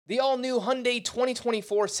The all-new Hyundai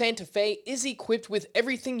 2024 Santa Fe is equipped with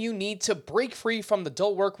everything you need to break free from the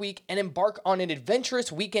dull work week and embark on an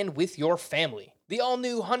adventurous weekend with your family. The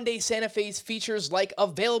all-new Hyundai Santa Fe's features like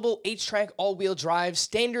available H-Track all-wheel drive,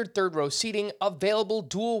 standard third-row seating, available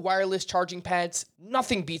dual wireless charging pads.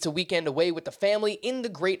 Nothing beats a weekend away with the family in the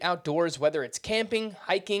great outdoors, whether it's camping,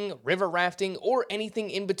 hiking, river rafting, or anything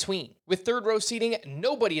in between. With third-row seating,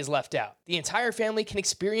 nobody is left out. The entire family can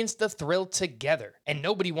experience the thrill together, and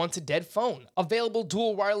nobody wants a dead phone. Available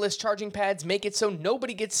dual wireless charging pads make it so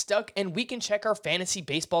nobody gets stuck, and we can check our fantasy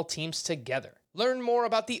baseball teams together. Learn more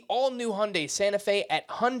about the all-new Hyundai Santa Fe at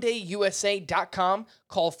HyundaiUSA.com.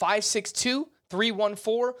 Call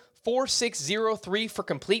 562-314-4603 for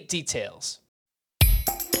complete details.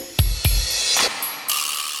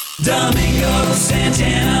 Domingo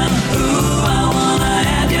Santana, ooh, I wanna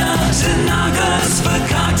have ya. Tanaka's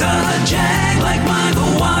Fakakta, Jag like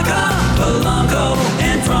Michael Waka, Polanco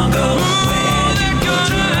and Franco. Where'd you go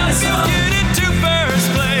to get into first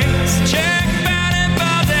place? Check batted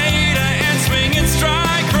by data and swinging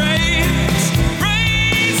strike rates.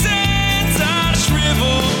 Raisins are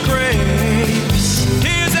shriveled grapes.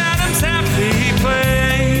 Here's Adam's happy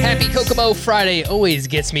place. Happy Kokomo Friday always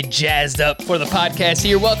gets me jazzed up for the podcast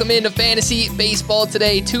here. Welcome into Fantasy Baseball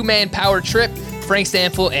today. Two-man power trip, Frank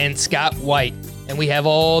Stanfield and Scott White. And we have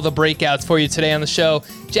all the breakouts for you today on the show.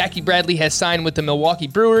 Jackie Bradley has signed with the Milwaukee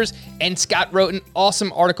Brewers, and Scott wrote an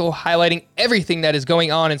awesome article highlighting everything that is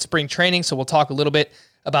going on in spring training. So we'll talk a little bit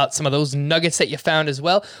about some of those nuggets that you found as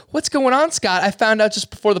well. What's going on, Scott? I found out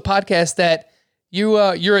just before the podcast that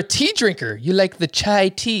you're a tea drinker. You like the chai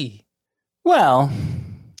tea. Well,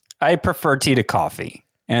 I prefer tea to coffee,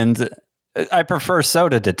 and I prefer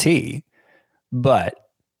soda to tea, but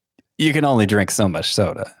you can only drink so much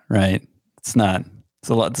soda, right? It's a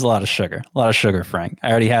lot of sugar. A lot of sugar, Frank.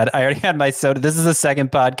 I already had my soda. This is the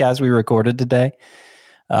second podcast we recorded today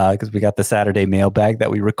because we got the Saturday mailbag that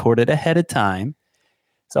we recorded ahead of time.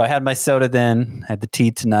 So I had my soda then, had the tea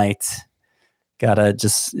tonight.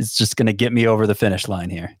 It's just gonna get me over the finish line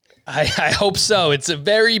here. I hope so. It's a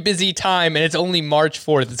very busy time, and it's only March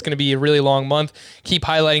 4th. It's going to be a really long month. Keep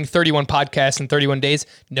highlighting 31 podcasts in 31 days.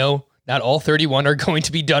 No, not all 31 are going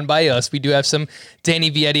to be done by us. We do have some Danny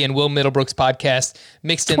Vietti and Will Middlebrooks podcast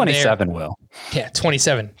mixed in there. 27, Will. Yeah,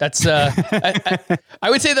 27. That's I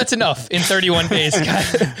would say that's enough in 31 days.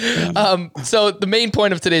 So the main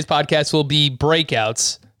point of today's podcast will be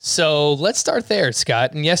breakouts. So let's start there,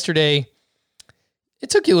 Scott. And yesterday, it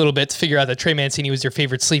took you a little bit to figure out that Trey Mancini was your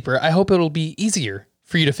favorite sleeper. I hope it'll be easier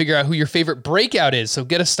for you to figure out who your favorite breakout is. So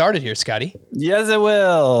get us started here, Scotty. Yes, it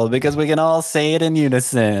will, because we can all say it in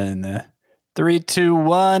unison. 3, 2,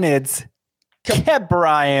 1. It's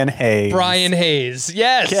Ke'Bryan Hayes. Brian Hayes.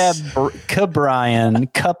 Yes.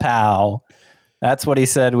 Ke'Bryan. Kapow. That's what he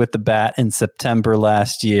said with the bat in September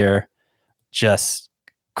last year. Just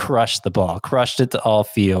crushed the ball. Crushed it to all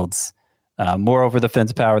fields. More over the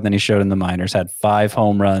fence power than he showed in the minors. Had 5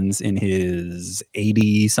 home runs in his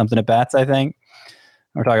 80-something at bats, I think.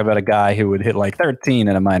 We're talking about a guy who would hit like 13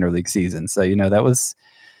 in a minor league season. So, it was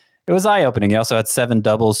eye-opening. He also had 7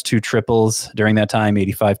 doubles, 2 triples during that time.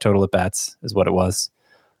 85 total at bats is what it was.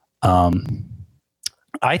 I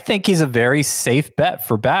think he's a very safe bet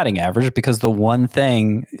for batting average because the one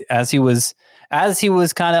thing, as he was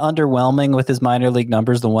kind of underwhelming with his minor league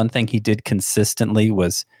numbers, the one thing he did consistently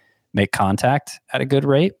was make contact at a good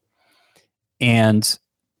rate. And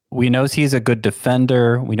we know he's a good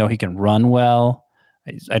defender. We know he can run well.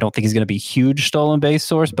 I don't think he's going to be a huge stolen base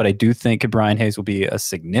source, but I do think Ke'Bryan Hayes will be a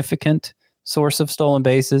significant source of stolen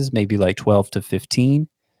bases, maybe like 12 to 15.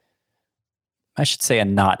 I should say a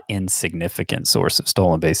not insignificant source of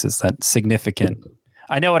stolen bases. That significant.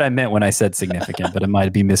 I know what I meant when I said significant, but it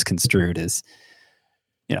might be misconstrued as,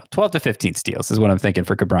 12 to 15 steals is what I'm thinking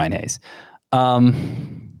for Ke'Bryan Hayes.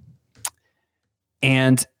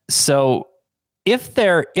 And so if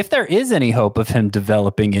there is any hope of him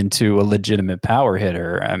developing into a legitimate power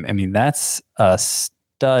hitter, I mean, that's a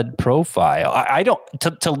stud profile. I don't,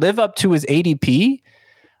 to live up to his ADP,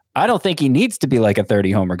 I don't think he needs to be like a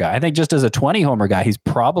 30 homer guy. I think just as a 20 homer guy, he's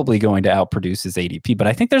probably going to outproduce his ADP, but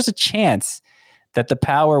I think there's a chance that the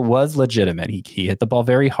power was legitimate. He hit the ball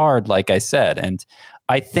very hard, like I said. And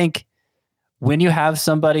I think when you have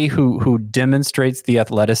somebody who demonstrates the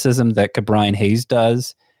athleticism that Ke'Bryan Hayes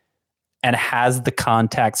does and has the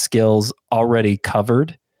contact skills already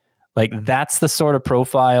covered, like that's the sort of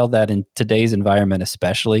profile that in today's environment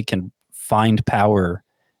especially can find power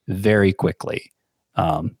very quickly.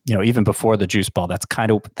 Even before the juice ball, that's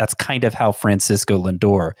kind of how Francisco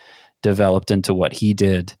Lindor developed into what he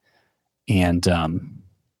did. And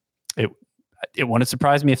it wouldn't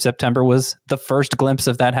surprise me if September was the first glimpse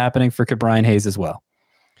of that happening for Ke'Bryan Hayes as well.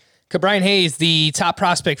 Ke'Bryan Hayes, the top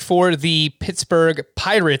prospect for the Pittsburgh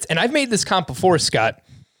Pirates. And I've made this comp before, Scott.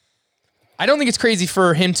 I don't think it's crazy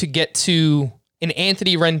for him to get to an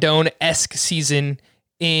Anthony Rendon-esque season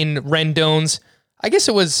in Rendon's. I guess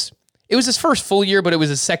it was his first full year, but it was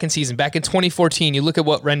his second season. Back in 2014, you look at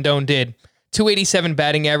what Rendon did. 287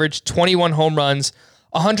 batting average, 21 home runs,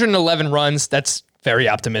 111 runs. That's very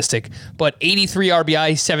optimistic. But 83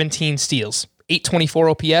 RBI, 17 steals, 824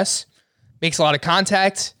 OPS, makes a lot of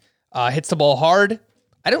contact. Hits the ball hard.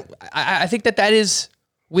 I think that is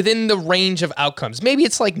within the range of outcomes. Maybe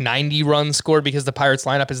it's like 90 runs scored because the Pirates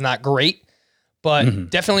lineup is not great, but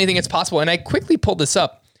definitely think it's possible. And I quickly pulled this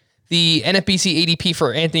up. The NFBC ADP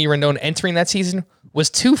for Anthony Rendon entering that season was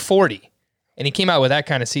 240, and he came out with that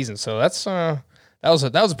kind of season. So that was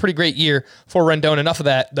a pretty great year for Rendon. Enough of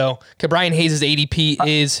that though. Ke'Bryan Hayes' ADP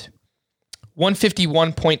is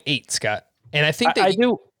 151.8, Scott. And I think that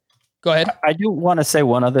Go ahead. I do want to say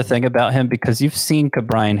one other thing about him, because you've seen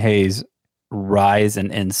Ke'Bryan Hayes rise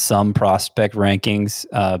in some prospect rankings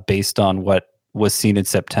based on what was seen in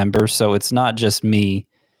September. So it's not just me.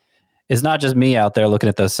 It's not just me out there looking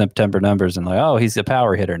at those September numbers and like, oh, he's a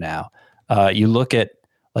power hitter now. You look at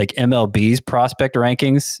like MLB's prospect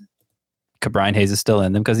rankings. Ke'Bryan Hayes is still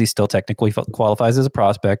in them because he still technically qualifies as a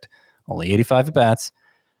prospect. Only 85 at bats.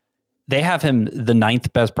 They have him the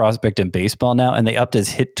 9th best prospect in baseball now, and they upped his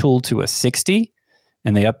hit tool to a 60,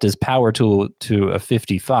 and they upped his power tool to a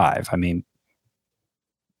 55. I mean,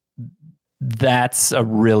 that's a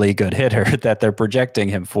really good hitter that they're projecting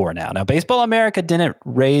him for now. Now, Baseball America didn't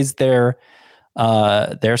raise their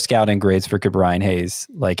scouting grades for Ke'Bryan Hayes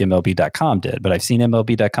like MLB.com did, but I've seen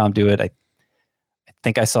MLB.com do it. I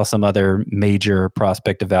think I saw some other major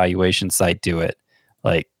prospect evaluation site do it.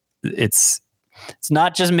 Like, it's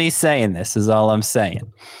not just me saying this, is all I'm saying.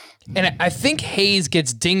 And I think Hayes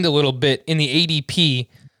gets dinged a little bit in the ADP.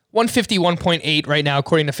 151.8 right now,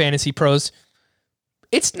 according to Fantasy Pros.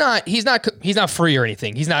 He's not free or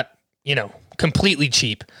anything. He's not, completely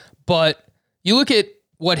cheap. But you look at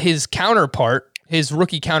what his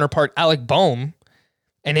rookie counterpart, Alec Boehm,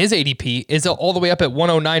 and his ADP is all the way up at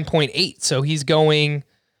 109.8. So he's going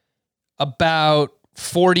about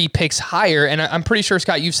 40 picks higher. And I'm pretty sure,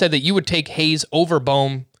 Scott, you've said that you would take Hayes over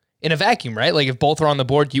Boehm in a vacuum, right? Like if both are on the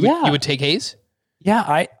board, you would take Hayes?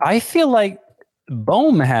 Yeah, I feel like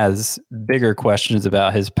Boehm has bigger questions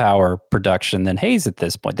about his power production than Hayes at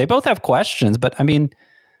this point. They both have questions, but I mean,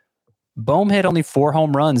 Boehm hit only 4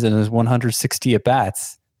 home runs in his 160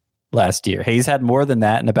 at-bats last year. Hayes had more than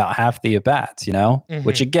that in about half the at-bats,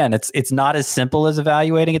 which again, it's not as simple as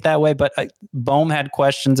evaluating it that way, but Boehm had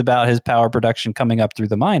questions about his power production coming up through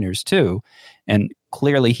the minors too. And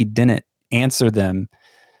clearly he didn't answer them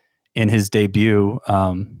in his debut.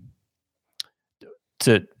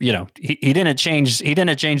 He didn't change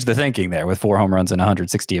the thinking there with 4 home runs and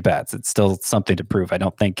 160 at-bats. It's still something to prove. I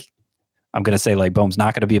don't think I'm going to say like Boehm's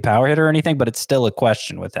not going to be a power hitter or anything, but it's still a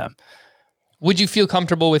question with him. Would you feel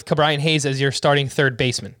comfortable with Ke'Bryan Hayes as your starting third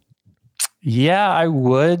baseman? Yeah, I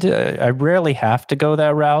would. I rarely have to go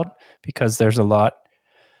that route because there's a lot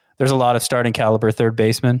of starting caliber third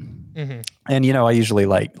basemen. Mm-hmm. And, I usually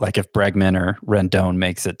like if Bregman or Rendon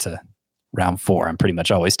makes it to round 4, I'm pretty much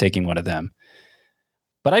always taking one of them.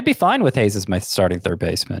 But I'd be fine with Hayes as my starting third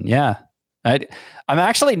baseman. Yeah. I'm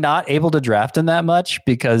actually not able to draft him that much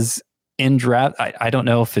because in draft, I don't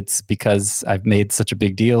know if it's because I've made such a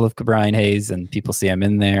big deal of Ke'Bryan Hayes and people see I'm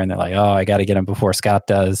in there and they're like, oh, I got to get him before Scott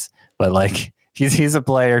does. But like, he's a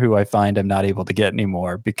player who I find I'm not able to get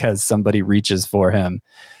anymore because somebody reaches for him,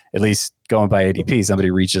 at least going by ADP,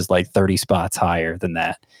 somebody reaches like 30 spots higher than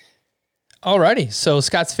that. Alrighty, so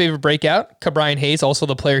Scott's favorite breakout, Ke'Bryan Hayes, also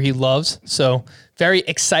the player he loves. So very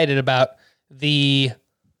excited about the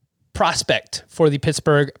prospect for the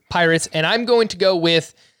Pittsburgh Pirates. And I'm going to go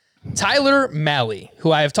with Tyler Mahle,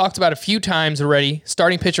 who I have talked about a few times already,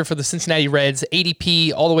 starting pitcher for the Cincinnati Reds,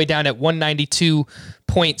 ADP all the way down at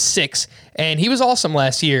 192.6. And he was awesome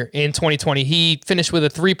last year in 2020. He finished with a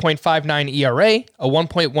 3.59 ERA, a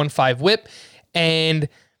 1.15 whip, and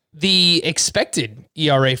the expected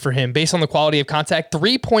ERA for him, based on the quality of contact,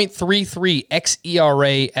 3.33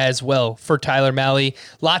 xERA as well for Tyler Mahle.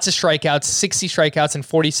 Lots of strikeouts, 60 strikeouts and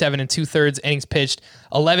 47 2/3 innings pitched,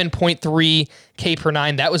 11.3 K per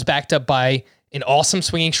 9. That was backed up by an awesome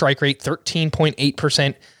swinging strike rate,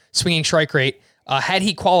 13.8% swinging strike rate. Had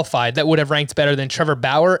he qualified, that would have ranked better than Trevor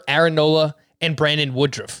Bauer, Aaron Nola, and Brandon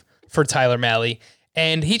Woodruff for Tyler Mahle.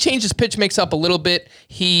 And he changed his pitch mix up a little bit.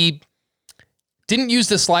 He didn't use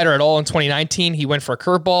the slider at all in 2019. He went for a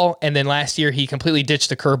curveball, and then last year he completely ditched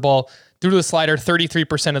the curveball through the slider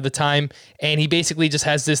 33% of the time. And he basically just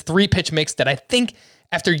has this 3-pitch mix that I think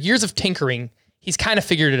after years of tinkering, he's kind of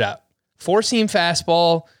figured it out. 4-seam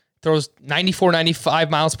fastball, throws 94,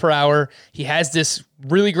 95 miles per hour. He has this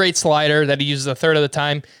really great slider that he uses a third of the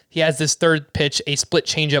time. He has this third pitch, a split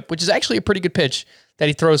changeup, which is actually a pretty good pitch that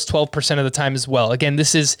he throws 12% of the time as well. Again,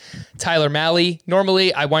 this is Tyler Mahle.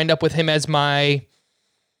 Normally, I wind up with him as my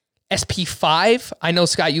SP5. I know,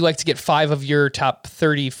 Scott, you like to get 5 of your top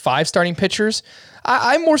 35 starting pitchers.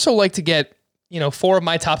 I more so like to get, 4 of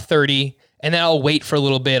my top 30, and then I'll wait for a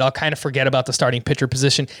little bit. I'll kind of forget about the starting pitcher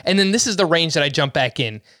position. And then this is the range that I jump back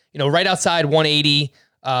in, right outside 180,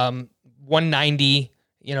 190,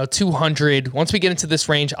 200. Once we get into this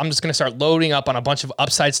range, I'm just going to start loading up on a bunch of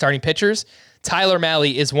upside starting pitchers. Tyler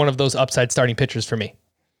Mahle is one of those upside starting pitchers for me.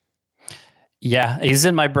 Yeah, he's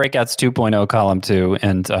in my breakouts 2.0 column too,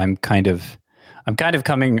 and I'm kind of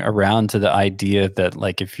coming around to the idea that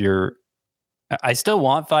I still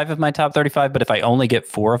want 5 of my top 35, but if I only get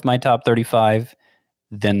 4 of my top 35,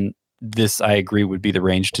 then this, I agree, would be the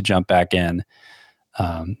range to jump back in.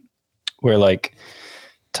 Where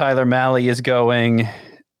Tyler Mahle is going,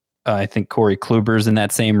 I think Corey Kluber's in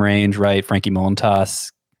that same range, right? Frankie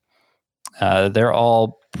Montas. They're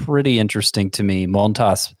all pretty interesting to me.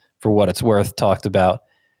 Montas, for what it's worth, talked about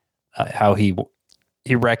how he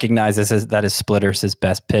recognizes that his splitter's his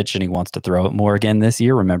best pitch and he wants to throw it more again this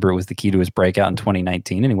year. Remember, it was the key to his breakout in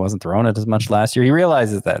 2019 and he wasn't throwing it as much last year. He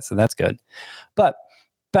realizes that, so that's good. But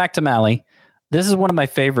back to Mahle. This is one of my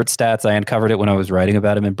favorite stats. I uncovered it when I was writing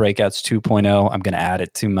about him in Breakouts 2.0. I'm going to add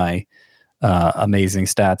it to my amazing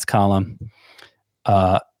stats column.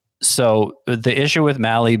 So the issue with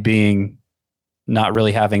Mahle being not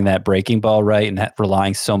really having that breaking ball right and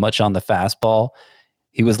relying so much on the fastball,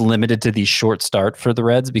 he was limited to the short start for the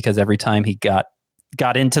Reds because every time he got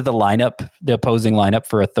into the lineup, the opposing lineup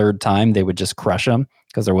for a third time, they would just crush him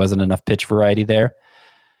because there wasn't enough pitch variety there.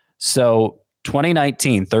 So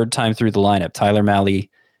 2019, third time through the lineup, Tyler Mahle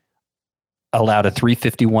allowed a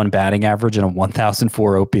 351 batting average and a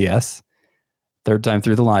 1,004 OPS. Third time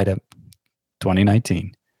through the lineup,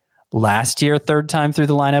 2019. Last year, third time through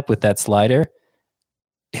the lineup with that slider,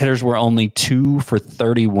 hitters were only 2 for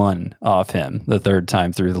 31 off him the third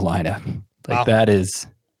time through the lineup. Wow. That is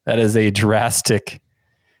a drastic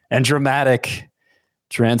and dramatic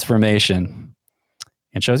transformation.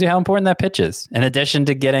 It shows you how important that pitch is. In addition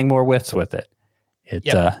to getting more whiffs with it,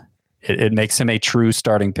 it makes him a true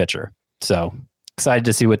starting pitcher. So excited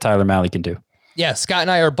to see what Tyler Mahle can do. Yeah, Scott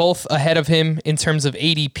and I are both ahead of him in terms of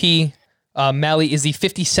ADP. Mahle is the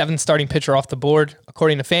 57th starting pitcher off the board,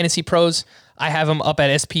 according to Fantasy Pros. I have him up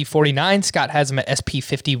at SP 49. Scott has him at SP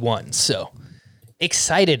 51. So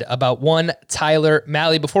excited about one Tyler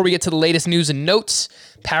Mahle. Before we get to the latest news and notes,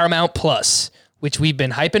 Paramount Plus, which we've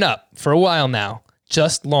been hyping up for a while now,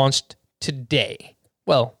 just launched today.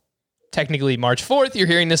 Well, technically March 4th. You're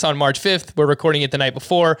hearing this on March 5th. We're recording it the night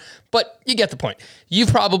before, but you get the point. You've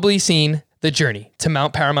probably seen The Journey to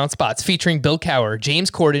Mount Paramount Spots featuring Bill Cowher,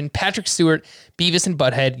 James Corden, Patrick Stewart, Beavis and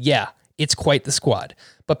Butthead. Yeah, it's quite the squad.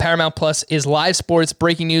 But Paramount Plus is live sports,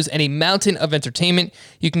 breaking news, and a mountain of entertainment.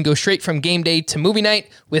 You can go straight from game day to movie night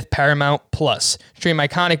with Paramount Plus. Stream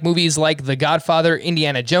iconic movies like The Godfather,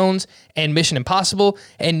 Indiana Jones, and Mission Impossible,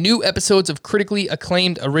 and new episodes of critically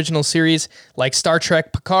acclaimed original series like Star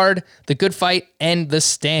Trek Picard, The Good Fight, and The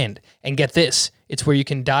Stand. And get this, it's where you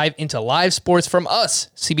can dive into live sports from us,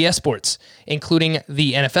 CBS Sports, including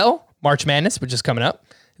the NFL, March Madness, which is coming up,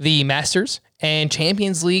 the Masters, and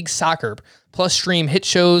Champions League Soccer. Plus stream hit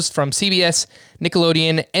shows from CBS,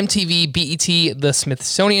 Nickelodeon, MTV, BET, the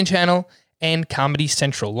Smithsonian Channel, and Comedy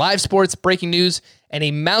Central. Live sports, breaking news, and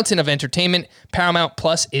a mountain of entertainment. Paramount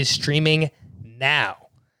Plus is streaming now.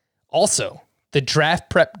 Also, the draft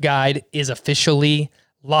prep guide is officially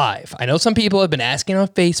live. I know some people have been asking on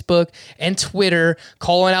Facebook and Twitter,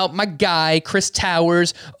 calling out my guy, Chris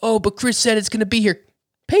Towers. Oh, but Chris said it's going to be here.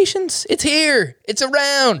 Patience, it's here. It's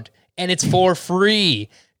around. And it's for free.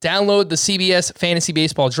 Download the CBS Fantasy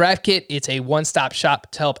Baseball Draft Kit. It's a one-stop shop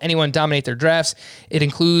to help anyone dominate their drafts. It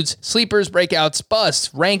includes sleepers, breakouts, busts,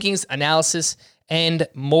 rankings, analysis, and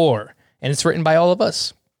more. And it's written by all of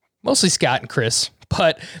us, mostly Scott and Chris,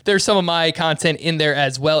 but there's some of my content in there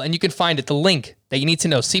as well. And you can find it, the link that you need to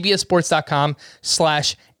know,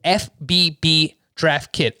 cbssports.com/FBB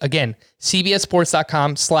Draft Kit. Again,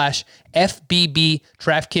 cbssports.com/FBB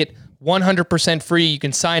Draft Kit. 100% free. You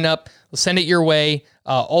can sign up. We'll send it your way.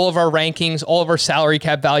 All of our rankings, all of our salary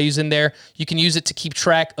cap values in there. You can use it to keep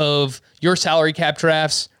track of your salary cap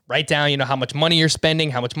drafts, write down, how much money you're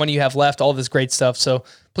spending, how much money you have left, all this great stuff. So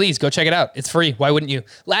please go check it out. It's free. Why wouldn't you?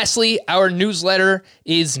 Lastly, our newsletter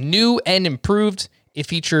is new and improved. It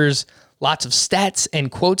features lots of stats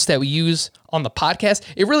and quotes that we use on the podcast.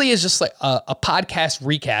 It really is just like a podcast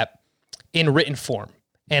recap in written form.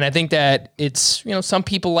 And I think that it's, some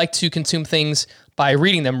people like to consume things by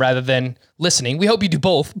reading them rather than listening. We hope you do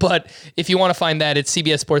both. But if you want to find that, it's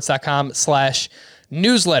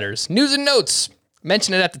cbssports.com/newsletters. News and notes.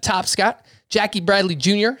 Mention it at the top, Scott. Jackie Bradley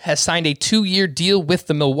Jr. has signed a 2-year deal with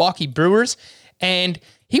the Milwaukee Brewers, and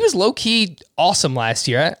he was low-key awesome last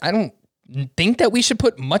year. I don't think that we should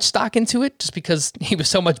put much stock into it just because he was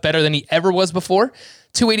so much better than he ever was before.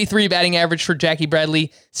 283 batting average for Jackie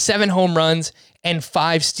Bradley, 7 home runs, and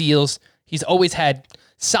 5 steals. He's always had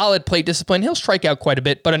solid plate discipline. He'll strike out quite a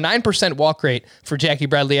bit, but a 9% walk rate for Jackie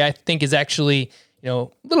Bradley, I think, is actually a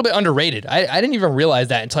little bit underrated. I didn't even realize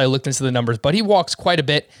that until I looked into the numbers, but he walks quite a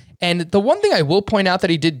bit. And the one thing I will point out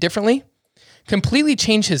that he did differently, completely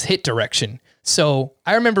changed his hit direction. So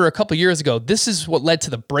I remember a couple years ago, this is what led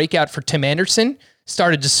to the breakout for Tim Anderson,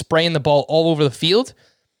 started just spraying the ball all over the field.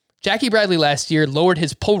 Jackie Bradley last year lowered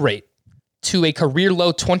his pull rate to a career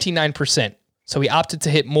low 29%. So he opted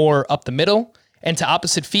to hit more up the middle and to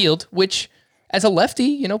opposite field, which as a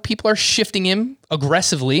lefty, people are shifting him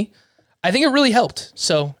aggressively. I think it really helped.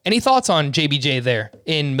 So any thoughts on JBJ there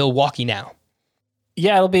in Milwaukee now?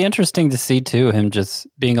 Yeah, it'll be interesting to see too, him just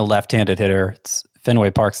being a left-handed hitter.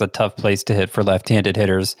 Fenway Park's a tough place to hit for left-handed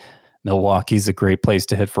hitters. Milwaukee's a great place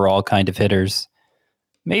to hit for all kind of hitters.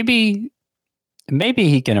 Maybe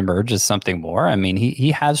he can emerge as something more. I mean,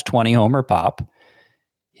 he has 20 homer pop.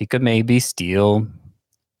 He could maybe steal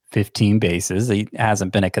 15 bases. He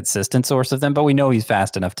hasn't been a consistent source of them, but we know he's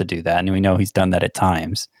fast enough to do that, and we know he's done that at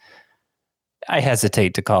times. I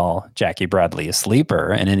hesitate to call Jackie Bradley a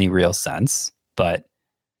sleeper in any real sense, but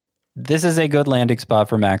this is a good landing spot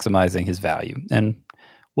for maximizing his value, and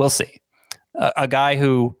we'll see. A guy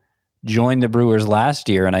who joined the Brewers last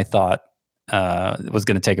year, and I thought was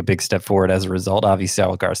going to take a big step forward as a result,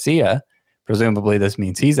 Avisail Garcia. Presumably this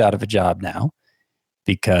means he's out of a job now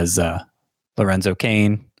because Lorenzo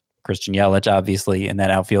Cain, Christian Yelich, obviously, in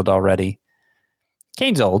that outfield already.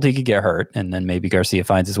 Cain's old. He could get hurt, and then maybe Garcia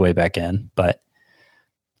finds his way back in. But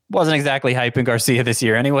wasn't exactly hyping Garcia this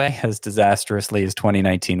year anyway, as disastrously as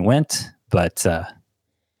 2019 went. But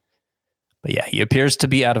yeah, he appears to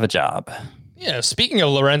be out of a job. Yeah, speaking of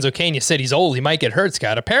Lorenzo Cain, you said he's old. He might get hurt,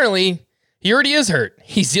 Scott. Apparently, he already is hurt.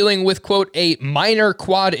 He's dealing with, quote, a minor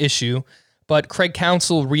quad issue. But Craig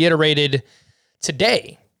Counsell reiterated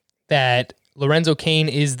today that Lorenzo Cain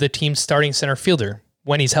is the team's starting center fielder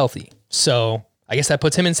when he's healthy. So I guess that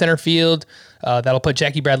puts him in center field. That'll put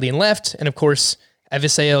Jackie Bradley in left. And of course,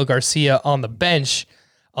 Avisail Garcia on the bench,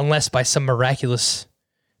 unless by some miraculous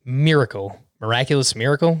miracle. Miraculous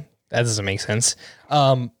miracle? That doesn't make sense.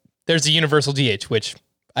 There's a universal DH, which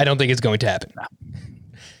I don't think is going to happen.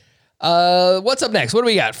 What's up next? What do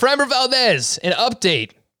we got? Framber Valdez, an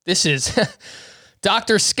update. This is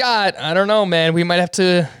Dr. Scott. I don't know, man. We might have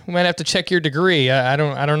to check your degree. I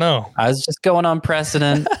don't know. I was just going on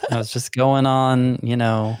precedent. I was just going on,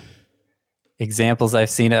 examples I've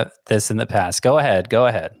seen of this in the past. Go ahead.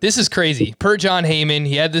 This is crazy. Per John Heyman,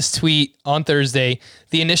 he had this tweet on Thursday.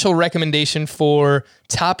 The initial recommendation for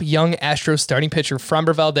top young Astros starting pitcher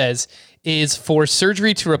Framber Valdez is for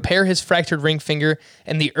surgery to repair his fractured ring finger,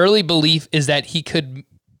 and the early belief is that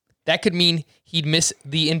that could mean he'd miss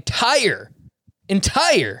the entire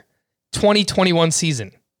 2021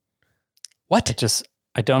 season. What?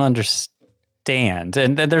 I don't understand.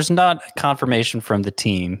 And there's not confirmation from the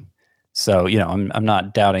team. So, I'm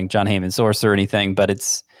not doubting John Heyman's source or anything, but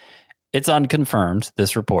it's unconfirmed,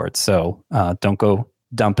 this report. So don't go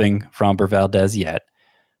dumping Framber Valdez yet.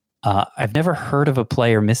 I've never heard of a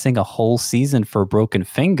player missing a whole season for a broken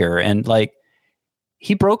finger. And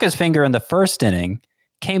he broke his finger in the first inning,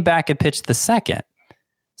 came back and pitched the second.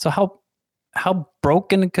 So how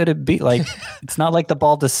broken could it be? It's not like the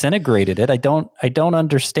ball disintegrated it. I don't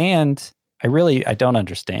understand. I don't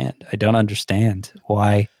understand. I don't understand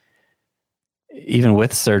why, even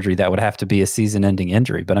with surgery, that would have to be a season-ending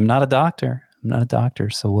injury. But I'm not a doctor.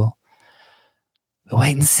 So we'll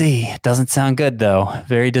wait and see. It doesn't sound good, though.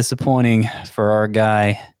 Very disappointing for our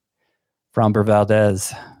guy, Framber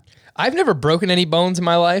Valdez. I've never broken any bones in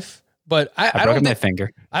my life, but I broke my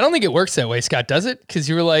finger. I don't think it works that way, Scott, does it? Because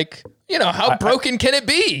you were like, how broken can it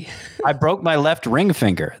be? I broke my left ring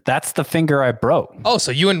finger. That's the finger I broke. Oh,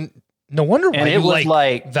 so no wonder why you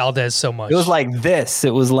like Valdez so much. It was like this.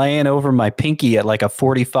 It was laying over my pinky at like a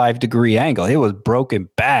 45-degree angle. It was broken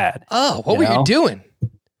bad. Oh, what were you doing?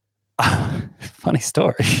 Funny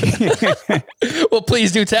story. Well,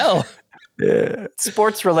 please do tell.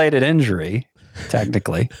 Sports related injury,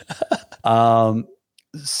 technically.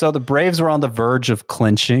 So the Braves were on the verge of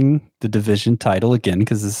clinching the division title again,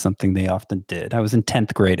 because this is something they often did. I was in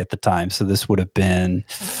 10th grade at the time, so this would have been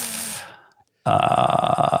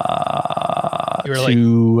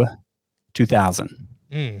You were 2000.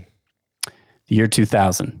 Mm. The year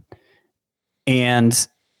 2000. And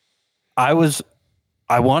I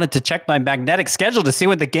wanted to check my magnetic schedule to see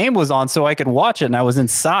when the game was on so I could watch it. And I was in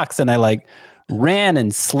socks, and I like ran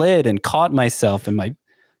and slid and caught myself with my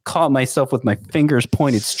fingers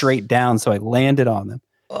pointed straight down. So I landed on them.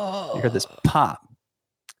 I heard this pop,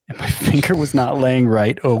 and my finger was not laying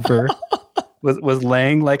right over, was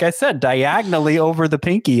laying, like I said, diagonally over the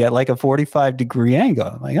pinky at like a 45-degree angle.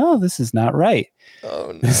 I'm like, oh, this is not right.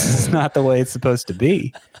 Oh, no. This is not the way it's supposed to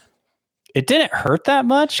be. It didn't hurt that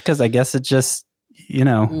much because I guess it just,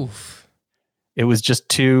 Oof. it was just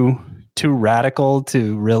too radical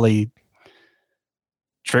to really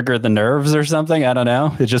trigger the nerves or something. I don't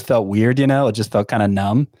know. It just felt weird, It just felt kind of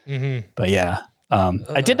numb. Mm-hmm. But yeah,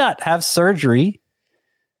 I did not have surgery.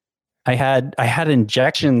 I had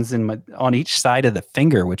injections on each side of the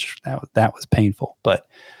finger, which that was painful. But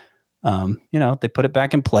they put it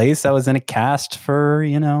back in place. I was in a cast for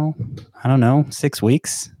 6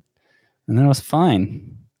 weeks, and then I was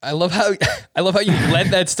fine. I love how you led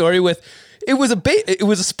that story with it was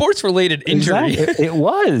a sports related injury. Exactly. It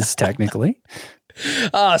was technically.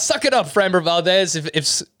 Suck it up, Framber Valdez.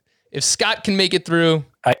 If Scott can make it through.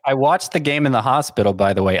 I watched the game in the hospital,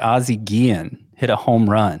 by the way. Ozzie Guillen hit a home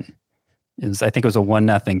run. I think it was a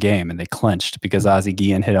 1-0 game, and they clinched because Ozzie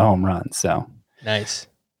Guillen hit a home run. So nice.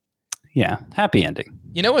 Yeah, happy ending.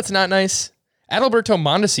 You know what's not nice? Adalberto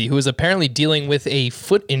Mondesi, who is apparently dealing with a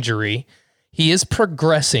foot injury, he is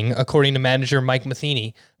progressing, according to manager Mike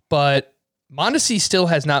Matheny, but Mondesi still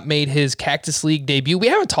has not made his Cactus League debut. We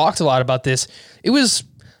haven't talked a lot about this. It was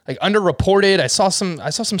like underreported. I saw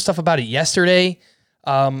some stuff about it yesterday.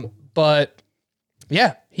 But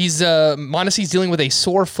yeah, Mondesi's dealing with a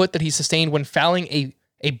sore foot that he sustained when fouling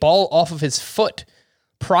a ball off of his foot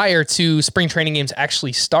prior to spring training games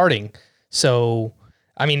actually starting. So,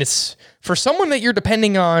 I mean, it's for someone that you're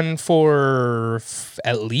depending on for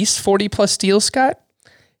at least 40 plus steals, Scott,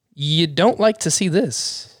 you don't like to see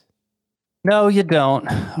this. No, you don't.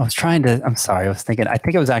 I'm sorry. I was thinking, I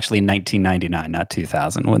think it was actually 1999, not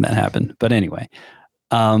 2000 when that happened. But anyway,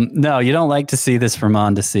 no, you don't like to see this for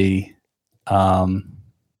Mondesi. I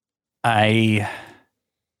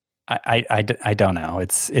don't know.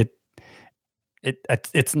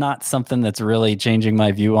 It's not something that's really changing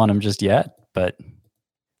my view on him just yet, but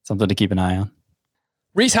something to keep an eye on.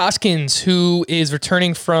 Rhys Hoskins, who is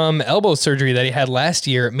returning from elbow surgery that he had last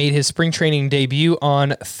year, made his spring training debut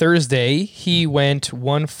on Thursday. He went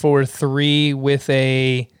 1 for 3 with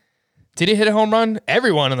did he hit a home run?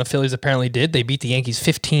 Everyone on the Phillies apparently did. They beat the Yankees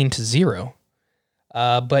 15-0.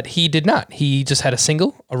 But he did not. He just had a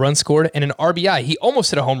single, a run scored, and an RBI. He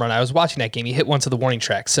almost hit a home run. I was watching that game. He hit one to the warning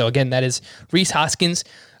track. So again, that is Rhys Hoskins.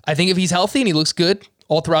 I think if he's healthy and he looks good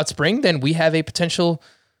all throughout spring, then we have a potential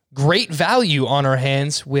great value on our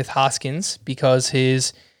hands with Hoskins because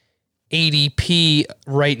his ADP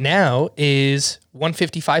right now is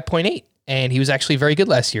 155.8. And he was actually very good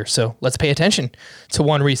last year. So let's pay attention to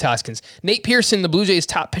one Rhys Hoskins. Nate Pearson, the Blue Jays'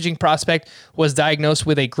 top pitching prospect, was diagnosed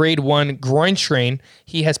with a grade 1 groin strain.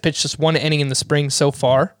 He has pitched just 1 inning in the spring so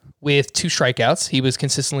far with 2 strikeouts. He was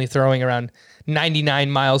consistently throwing around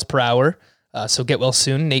 99 miles per hour. So get well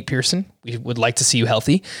soon, Nate Pearson. We would like to see you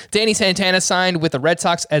healthy. Danny Santana signed with the Red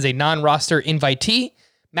Sox as a non-roster invitee.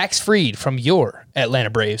 Max Fried from your Atlanta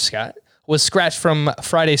Braves, Scott, was scratched from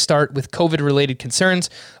Friday's start with COVID-related concerns.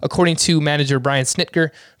 According to manager Brian Snitker,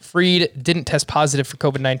 Fried didn't test positive for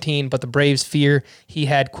COVID-19, but the Braves fear he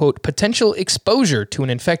had, quote, potential exposure to an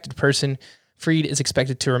infected person. Fried is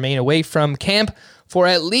expected to remain away from camp for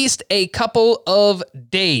at least a couple of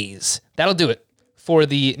days. That'll do it for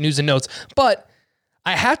the news and notes. But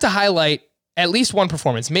I have to highlight at least one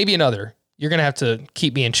performance, maybe another. You're going to have to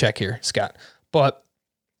keep me in check here, Scott. But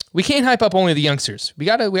we can't hype up only the youngsters. We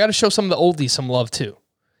gotta show some of the oldies some love too.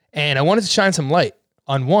 And I wanted to shine some light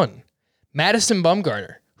on one, Madison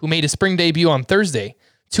Bumgarner, who made his spring debut on Thursday.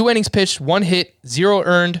 2 innings pitched, 1 hit, 0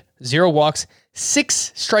 earned, 0 walks,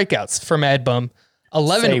 6 strikeouts for Mad Bum.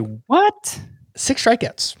 11. Say what? 6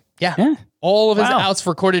 strikeouts. Yeah. All of his outs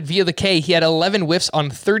recorded via the K. He had 11 whiffs on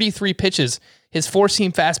 33 pitches. His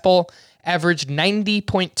 4-seam fastball averaged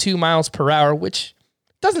 90.2 miles per hour, which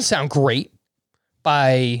doesn't sound great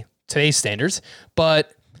by today's standards,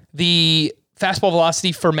 but the fastball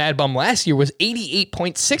velocity for Mad Bum last year was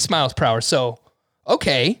 88.6 miles per hour. So,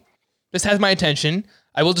 okay, this has my attention.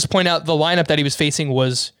 I will just point out the lineup that he was facing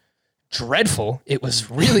was dreadful. It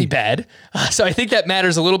was really bad. So I think that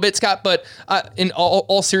matters a little bit, Scott. But in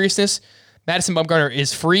all seriousness, Madison Bumgarner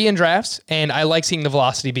is free in drafts, and I like seeing the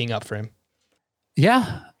velocity being up for him.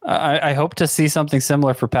 Yeah, I hope to see something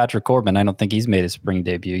similar for Patrick Corbin. I don't think he's made his spring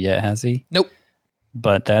debut yet, has he? Nope.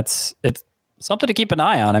 But it's something to keep an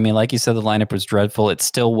eye on. I mean, like you said, the lineup was dreadful. It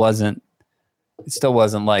still wasn't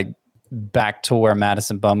like back to where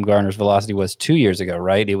Madison Bumgarner's velocity was 2 years ago,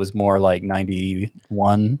 right? It was more like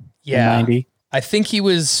 91, 90. I think he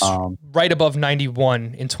was right above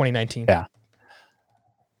 91 in 2019. Yeah.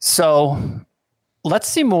 So let's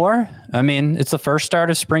see more. I mean, it's the first start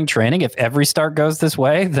of spring training. If every start goes this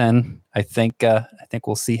way, then I think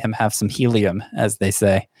we'll see him have some helium, as they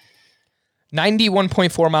say.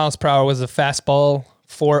 91.4 miles per hour was the fastball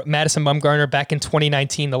for Madison Bumgarner back in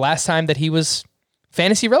 2019, the last time that he was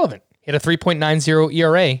fantasy relevant. He had a 3.90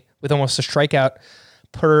 ERA with almost a strikeout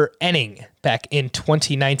per inning back in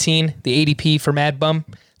 2019. The ADP for Mad Bum,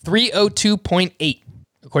 302.8,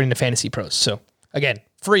 according to Fantasy Pros. So, again,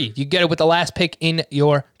 free. You get it with the last pick in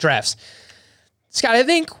your drafts. Scott, I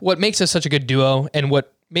think what makes us such a good duo and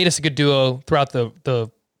what made us a good duo throughout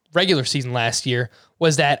the regular season last year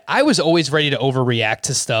was that I was always ready to overreact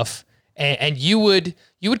to stuff, and you would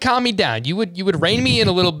calm me down. You would rein me in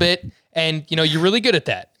a little bit, and you're really good at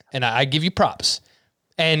that, and I give you props.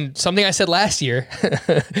 And something I said last year,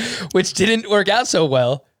 which didn't work out so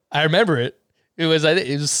well, I remember it. It was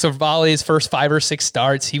Civale's first 5 or 6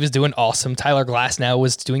 starts. He was doing awesome. Tyler Glasnow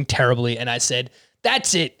was doing terribly, and I said,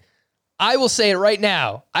 "That's it. I will say it right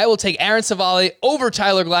now. I will take Aaron Civale over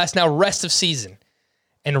Tyler Glasnow rest of season."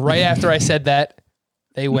 And right after I said that,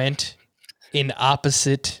 they went in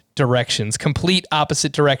opposite directions, complete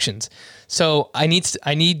opposite directions. So I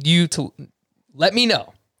need you to let me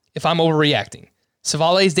know if I'm overreacting.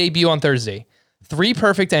 Civale's debut on Thursday, 3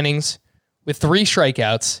 perfect innings with 3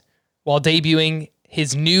 strikeouts while debuting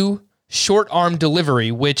his new short arm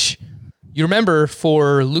delivery, which you remember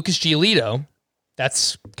for Lucas Giolito,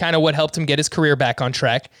 that's kind of what helped him get his career back on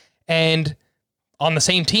track. And on the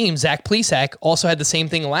same team, Zach Plesac also had the same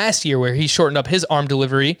thing last year where he shortened up his arm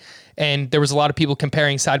delivery, and there was a lot of people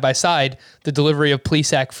comparing side by side the delivery of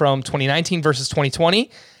Plesac from 2019 versus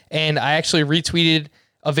 2020, and I actually retweeted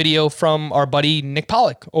a video from our buddy Nick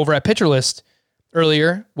Pollock over at Pitcher List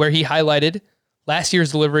earlier where he highlighted last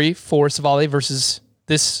year's delivery for Civale versus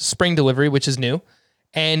this spring delivery, which is new,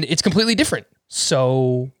 and it's completely different.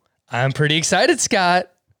 So I'm pretty excited,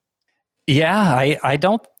 Scott. Yeah, I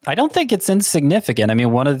don't think it's insignificant. I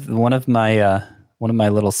mean, one of my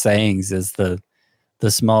little sayings is the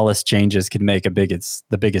smallest changes can make the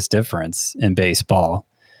biggest difference in baseball.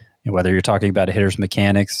 And whether you're talking about a hitter's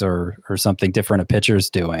mechanics or something different a pitcher's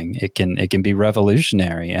doing, it can be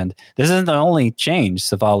revolutionary. And this isn't the only change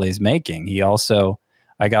Civale's making. He also,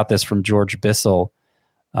 I got this from George Bissell,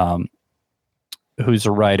 who's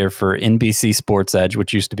a writer for NBC Sports Edge,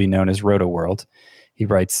 which used to be known as Roto World. He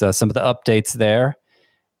writes some of the updates there,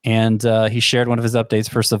 and he shared one of his updates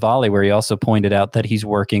for Civale, where he also pointed out that he's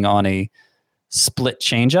working on a split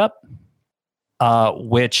changeup,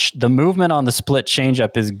 which the movement on the split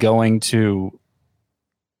changeup is going to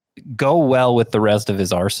go well with the rest of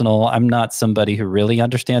his arsenal. I'm not somebody who really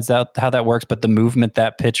understands how that works, but the movement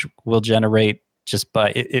that pitch will generate just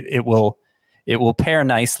by it will pair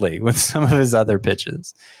nicely with some of his other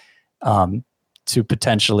pitches. To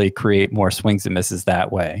potentially create more swings and misses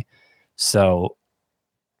that way. So,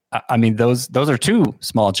 I mean, those are 2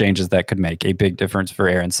 small changes that could make a big difference for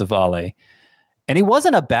Aaron Civale. And he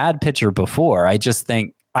wasn't a bad pitcher before. I just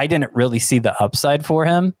think I didn't really see the upside for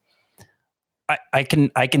him. I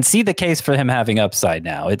can see the case for him having upside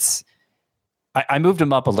now. I moved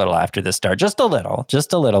him up a little after this start, just a little,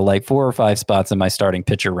 like 4 or 5 spots in my starting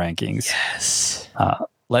pitcher rankings. Yes.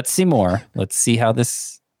 Let's see more. Let's see how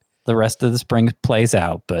the rest of the spring plays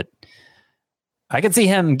out, but I could see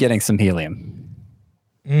him getting some helium.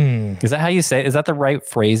 Is that how you say it? Is that the right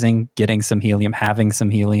phrasing? Getting some helium, having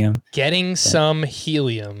some helium, Getting some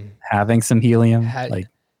helium, having some helium.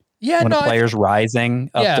 When a player's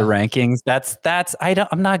rising up the rankings,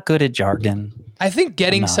 I'm not good at jargon. I think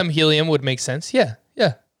getting some helium would make sense. Yeah.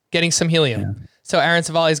 Getting some helium. Yeah. So Aaron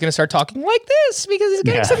Civale is going to start talking like this because he's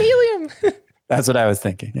getting some helium. That's what I was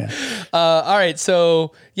thinking. Yeah. All right.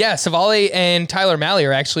 So Civale and Tyler Mahle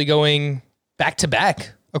are actually going back to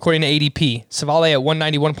back according to ADP. Civale at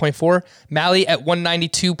 191.4, Mahle at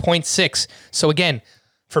 192.6. So again,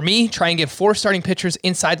 for me, try and get 4 starting pitchers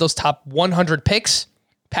inside those top 100 picks.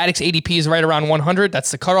 Paddock's ADP is right around 100.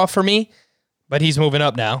 That's the cutoff for me. but he's moving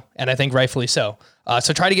up now, and I think rightfully so.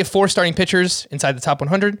 So try to get 4 starting pitchers inside the top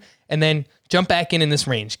 100, and then jump back in this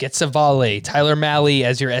range. Get Savale, Tyler Mahle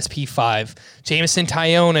as your SP5, Jameson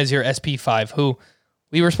Taillon as your SP5, who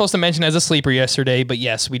we were supposed to mention as a sleeper yesterday, but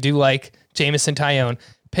yes, we do like Jameson Taillon.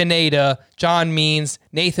 Pineda, John Means,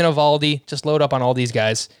 Nathan Eovaldi. Just load up on all these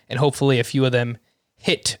guys, and hopefully a few of them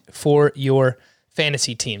hit for your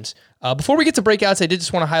fantasy teams. Before we get to breakouts, I did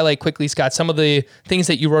just want to highlight quickly, Scott, some of the things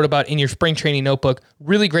that you wrote about in your spring training notebook.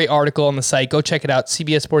 Really great article on the site. Go check it out,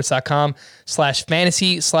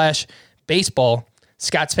 cbssports.com/fantasy/baseball.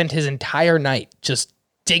 Scott spent his entire night just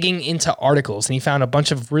digging into articles, and he found a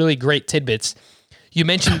bunch of really great tidbits. You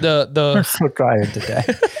mentioned I'm so tired today.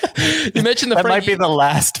 You mentioned that might be the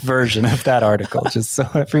last version of that article, just so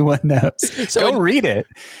everyone knows. So go read it.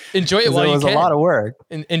 Enjoy it while you can. It was a lot of work.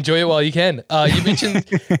 Enjoy it while you can. You mentioned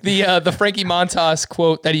the Frankie Montas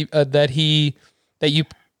quote that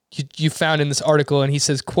you found in this article, and he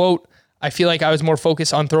says, quote, "I feel like I was more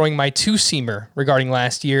focused on throwing my 2-seamer regarding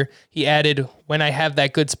last year." He added, "When I have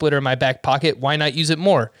that good splitter in my back pocket, why not use it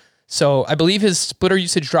more?" So I believe his splitter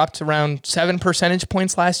usage dropped around 7 percentage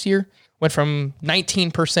points last year. Went from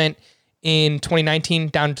 19% in 2019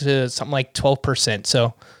 down to something like 12%.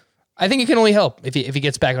 So I think it can only help if he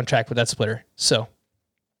gets back on track with that splitter. So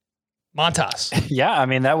Montas. Yeah, I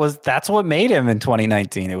mean, that's what made him in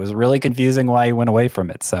 2019. It was really confusing why he went away from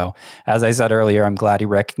it. So as I said earlier, I'm glad he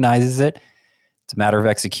recognizes it. It's a matter of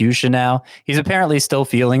execution now. He's apparently still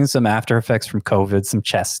feeling some after effects from COVID, some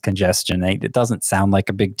chest congestion. It doesn't sound like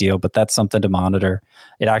a big deal, but that's something to monitor.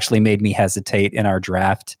 It actually made me hesitate in our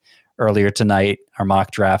draft earlier tonight, our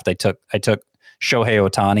mock draft. I took Shohei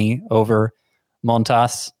Ohtani over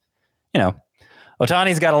Montas.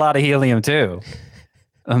 Ohtani's got a lot of helium too.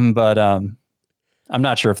 But I'm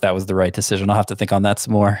not sure if that was the right decision. I'll have to think on that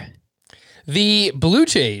some more. The Blue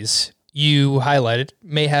Jays you highlighted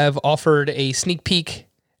may have offered a sneak peek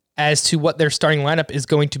as to what their starting lineup is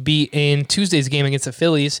going to be in Tuesday's game against the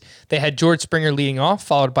Phillies. They had George Springer leading off,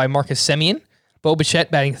 followed by Marcus Semien, Bo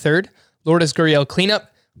Bichette batting third, Lourdes Gurriel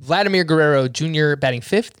cleanup, Vladimir Guerrero Jr. batting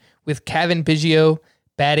fifth, with Cavan Biggio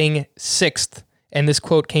batting sixth. And this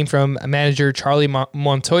quote came from manager Charlie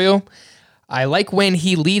Montoyo. "I like when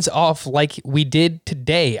he leads off like we did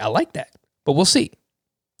today. I like that, but we'll see."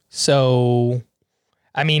 So,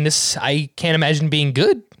 I mean, I can't imagine being a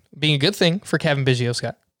good thing for Cavan Biggio,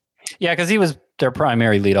 Scott. Yeah, because he was their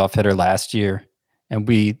primary leadoff hitter last year, and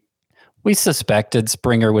we suspected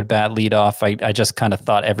Springer would bat leadoff. I just kind of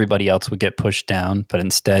thought everybody else would get pushed down, but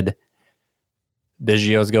instead,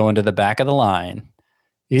 Biggio's going to the back of the line.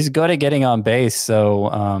 He's good at getting on base,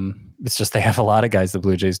 so it's just they have a lot of guys, the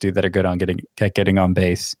Blue Jays do, that are good on getting on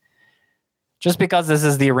base. Just because this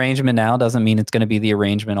is the arrangement now doesn't mean it's going to be the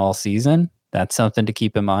arrangement all season. That's something to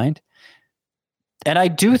keep in mind. And I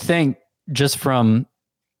do think, just from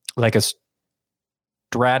like a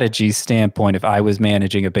strategy standpoint, if I was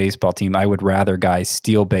managing a baseball team, I would rather guys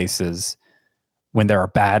steal bases when there are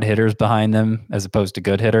bad hitters behind them as opposed to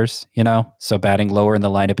good hitters, So batting lower in the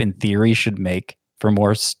lineup, in theory, should make for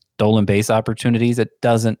more stolen base opportunities. It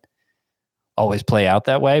doesn't always play out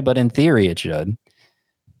that way, but in theory it should.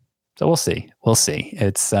 So we'll see.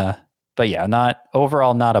 It's but yeah, not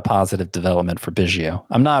a positive development for Biggio.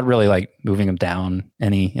 I'm not really moving him down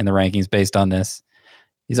any in the rankings based on this.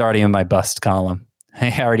 He's already in my bust column.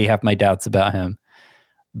 I already have my doubts about him,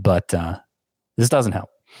 but this doesn't help.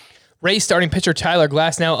 Rays starting pitcher Tyler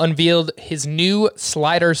Glasnow unveiled his new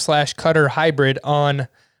slider/cutter hybrid on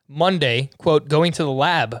Monday, quote, "going to the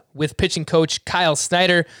lab with pitching coach Kyle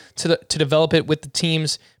Snyder to develop it with the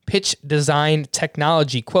team's pitch design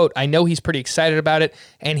technology. Quote, I know he's pretty excited about it,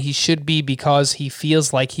 and he should be, because he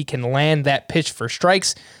feels like he can land that pitch for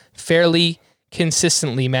strikes fairly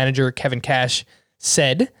consistently," manager Kevin Cash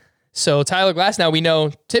said. So Tyler Glasnow, we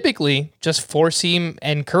know, typically just four-seam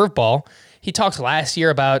and curveball. He talked last year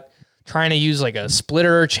about trying to use like a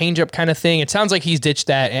splitter, changeup kind of thing. It sounds like he's ditched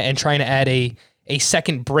that and trying to add a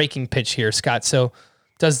second breaking pitch here, Scott. So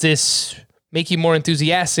does this make you more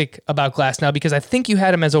enthusiastic about Glasnow? Because I think you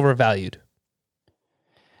had him as overvalued.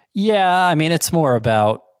 Yeah, I mean, it's more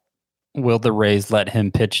about, will the Rays let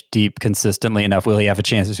him pitch deep consistently enough? Will he have a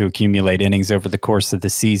chance to accumulate innings over the course of the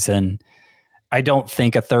season? I don't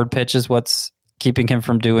think a third pitch is what's keeping him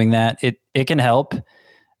from doing that. It can help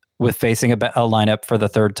with facing a lineup for the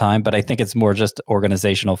third time, but I think it's more just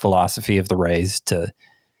organizational philosophy of the Rays to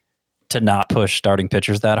not push starting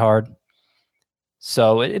pitchers that hard.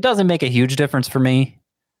 So it doesn't make a huge difference for me.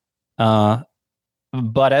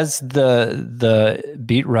 But as the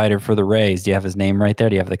beat writer for the Rays, do you have his name right there?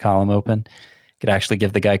 Do you have the column open? could actually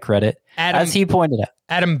give the guy credit. As he pointed out.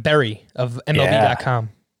 Adam Berry of MLB.com.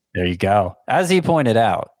 There you go. As he pointed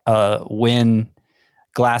out, when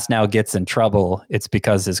Glasnow gets in trouble, it's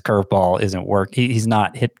because his curveball isn't working. He's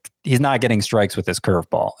not getting strikes with his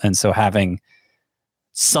curveball. And so having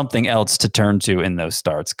something else to turn to in those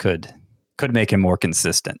starts could make him more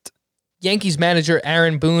consistent. Yankees manager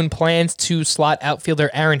Aaron Boone plans to slot outfielder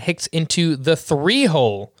Aaron Hicks into the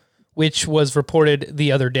 3-hole, which was reported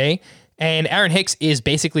the other day. And Aaron Hicks is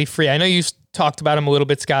basically free. I know you talked about him a little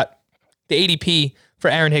bit, Scott. The ADP for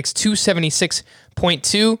Aaron Hicks,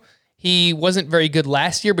 276.2. He wasn't very good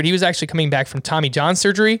last year, but he was actually coming back from Tommy John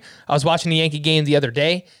surgery. I was watching the Yankee game the other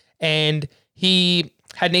day, and he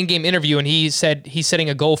had an in-game interview, and he said he's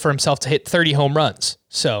setting a goal for himself to hit 30 home runs.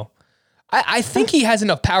 So I think he has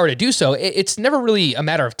enough power to do so. It's never really a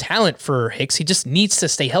matter of talent for Hicks. He just needs to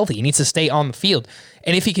stay healthy. He needs to stay on the field.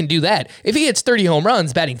 And if he can do that, if he hits 30 home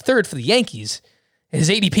runs batting third for the Yankees, his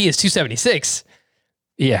ADP is 276.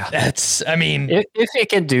 Yeah. If he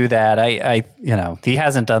can do that, I he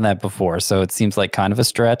hasn't done that before, so it seems like kind of a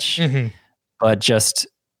stretch. Mm-hmm. But just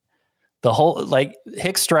the whole,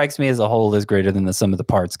 Hicks strikes me as a whole as greater than the sum of the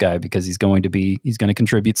parts guy, because he's going to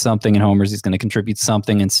contribute something in homers. He's going to contribute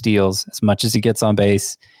something in steals as much as he gets on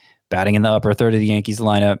base, batting in the upper third of the Yankees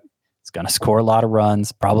lineup. He's going to score a lot of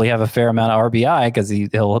runs, probably have a fair amount of RBI because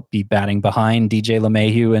he'll be batting behind DJ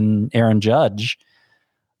LeMahieu and Aaron Judge.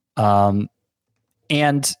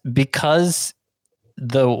 And because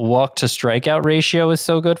the walk to strikeout ratio is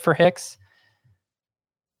so good for Hicks,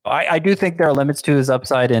 I do think there are limits to his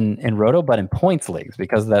upside in Roto, but in points leagues,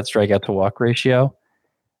 because of that strikeout to walk ratio,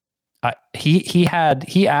 he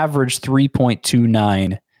averaged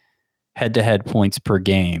 3.29 head-to-head points per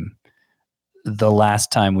game the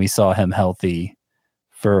last time we saw him healthy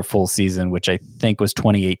for a full season, which I think was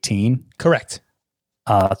 2018. Correct.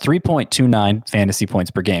 3.29 fantasy points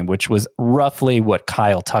per game, which was roughly what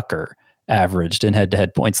Kyle Tucker averaged in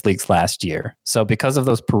head-to-head points leagues last year. So because of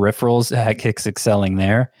those peripherals, Hicks excelling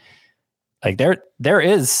there, there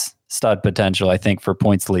is stud potential, I think, for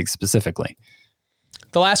points leagues specifically.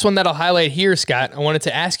 The last one that I'll highlight here, Scott, I wanted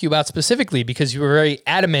to ask you about specifically because you were very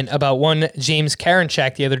adamant about one James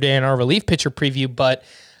Karinchak the other day in our relief pitcher preview, but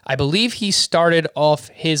I believe he started off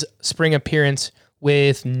his spring appearance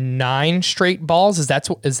with 9 straight balls. Is that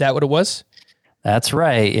what it was? That's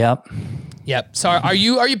right. Yep. So are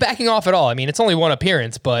you backing off at all? I mean, it's only one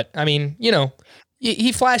appearance, but I mean,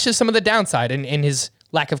 he flashes some of the downside in his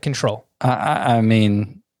lack of control. I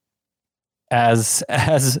mean, as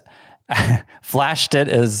flashed it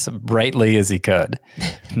as brightly as he could.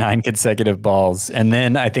 9 consecutive balls. And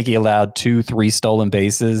then I think he allowed 2-3 stolen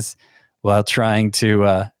bases while trying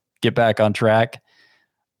to get back on track.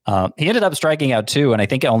 He ended up striking out 2, and I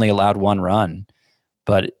think it only allowed 1 run.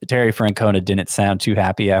 But Terry Francona didn't sound too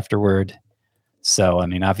happy afterward. So, I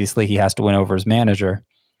mean, obviously he has to win over his manager.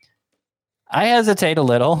 I hesitate a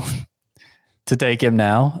little to take him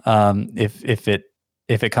now. If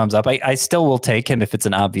it comes up, I still will take him if it's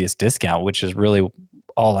an obvious discount, which is really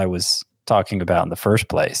all I was talking about in the first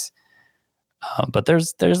place. But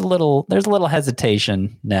there's a little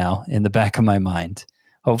hesitation now in the back of my mind.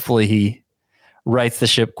 Hopefully he rights the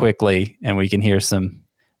ship quickly and we can hear some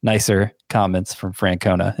nicer comments from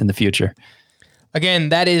Francona in the future. Again,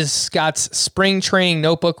 that is Scott's spring training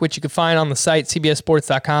notebook, which you can find on the site,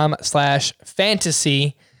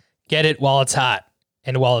 cbssports.com/fantasy. Get it while it's hot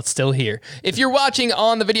and while it's still here. If you're watching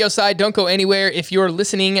on the video side, don't go anywhere. If you're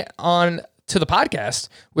listening on to the podcast,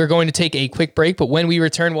 we're going to take a quick break, but when we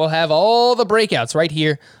return, we'll have all the breakouts right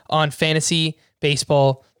here on Fantasy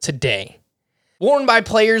Baseball Today. Worn by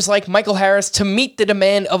players like Michael Harris to meet the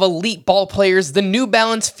demand of elite ball players, the New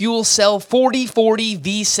Balance Fuel Cell 4040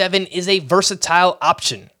 V7 is a versatile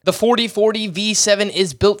option. The 4040 V7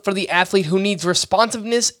 is built for the athlete who needs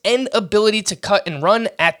responsiveness and ability to cut and run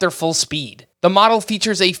at their full speed. The model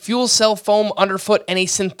features a fuel cell foam underfoot and a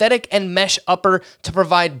synthetic and mesh upper to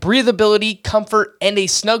provide breathability, comfort, and a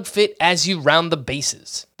snug fit as you round the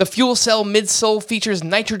bases. The fuel cell midsole features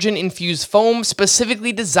nitrogen-infused foam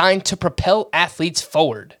specifically designed to propel athletes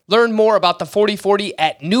forward. Learn more about the 4040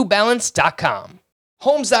 at newbalance.com.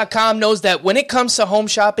 Homes.com knows that when it comes to home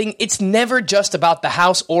shopping, it's never just about the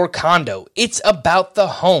house or condo. It's about the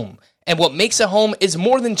home. And what makes a home is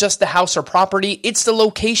more than just the house or property, it's the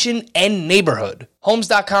location and neighborhood.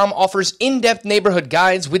 Homes.com offers in-depth neighborhood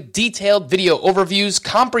guides with detailed video overviews,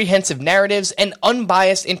 comprehensive narratives, and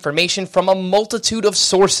unbiased information from a multitude of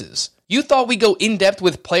sources. You thought we'd go in-depth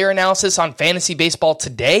with player analysis on Fantasy Baseball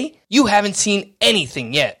Today? You haven't seen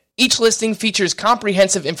anything yet. Each listing features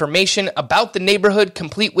comprehensive information about the neighborhood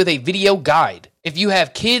complete with a video guide. If you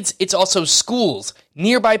have kids, it's also schools,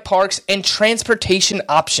 nearby parks, and transportation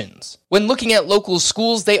options. When looking at local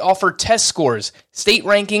schools, they offer test scores, state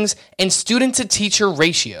rankings, and student-to-teacher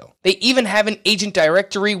ratio. They even have an agent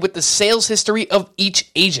directory with the sales history of each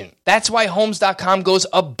agent. That's why Homes.com goes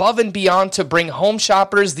above and beyond to bring home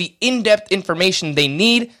shoppers the in-depth information they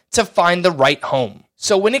need to find the right home.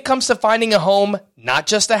 So when it comes to finding a home, not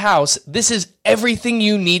just a house, this is everything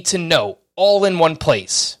you need to know, all in one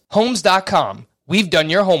place. Homes.com. We've done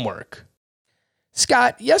your homework.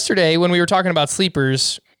 Scott, yesterday when we were talking about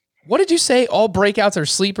sleepers, what did you say? All breakouts are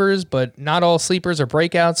sleepers, but not all sleepers are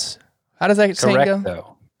breakouts. How does that saying go?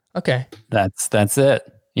 Though. Okay. That's it.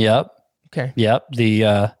 Yep. Okay. Yep.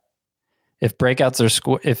 The if breakouts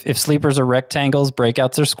are if sleepers are rectangles,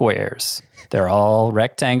 breakouts are squares. They're all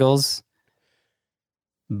rectangles,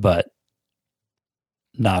 but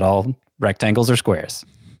not all rectangles are squares.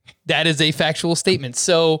 That is a factual statement.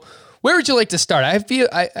 So where would you like to start?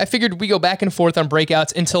 I figured we go back and forth on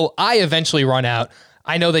breakouts until I eventually run out.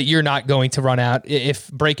 I know that you're not going to run out if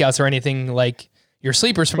breakouts are anything like your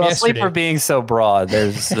sleepers from yesterday. Sleeper being so broad,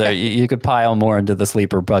 there's you could pile more into the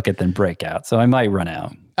sleeper bucket than breakout. So I might run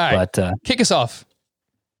out. All right, but kick us off.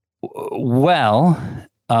 Well,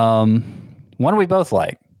 one we both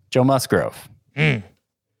like, Joe Musgrove.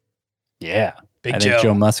 Yeah, Big I Joe. think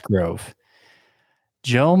Joe Musgrove.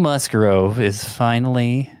 Joe Musgrove is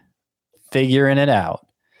finally figuring it out.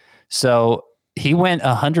 So he went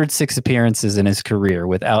 106 appearances in his career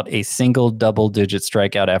without a single double-digit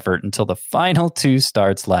strikeout effort until the final two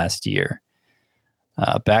starts last year.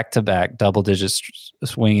 Back-to-back double-digit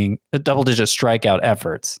strikeout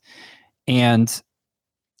efforts. And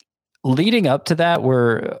leading up to that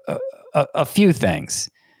were a few things.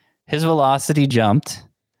 His velocity jumped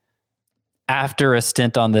after a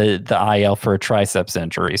stint on the IL for a triceps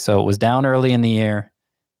injury. So it was down early in the year.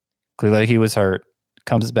 Clearly he was hurt.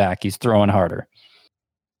 Comes back. He's throwing harder.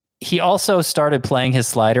 He also started playing his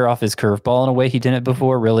slider off his curveball in a way he didn't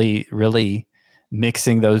before, really, really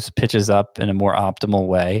mixing those pitches up in a more optimal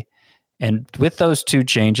way. And with those two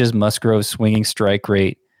changes, Musgrove's swinging strike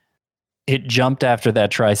rate, it jumped after that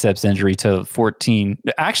triceps injury to 14.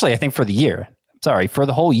 Actually, I think for the year, for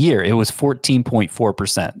the whole year, it was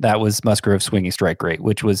 14.4%. That was Musgrove's swinging strike rate,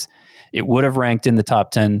 which was, it would have ranked in the top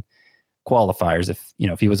 10 qualifiers.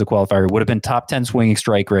 If he was a qualifier, it would have been top 10 swinging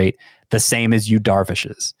strike rate, the same as Yu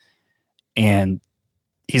Darvish's. And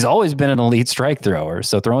he's always been an elite strike thrower.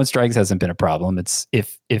 So throwing strikes hasn't been a problem. It's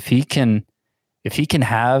if he can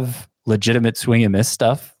have legitimate swing and miss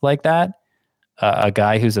stuff like that, a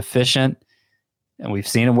guy who's efficient, and we've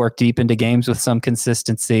seen him work deep into games with some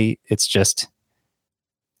consistency. It's just,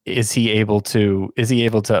 is he able to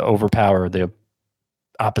overpower the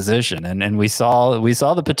opposition? And we saw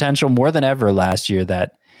the potential more than ever last year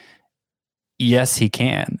that yes, he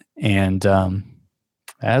can. And that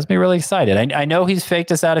has me really excited. I know he's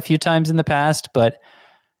faked us out a few times in the past, but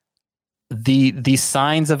the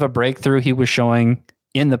signs of a breakthrough he was showing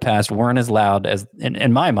in the past weren't as loud as,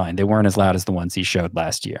 in my mind, they weren't as loud as the ones he showed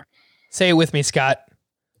last year. Say it with me, Scott.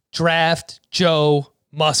 Draft Joe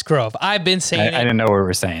Musgrove. I've been saying I didn't know what we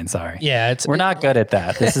were saying. Sorry. Yeah, we're not good at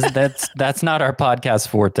that. That's not our podcast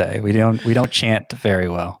forte. We don't chant very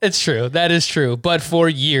well. It's true. That is true. But for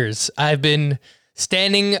years, I've been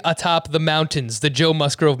standing atop the mountains, the Joe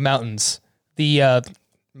Musgrove Mountains, the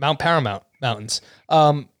Mount Paramount Mountains,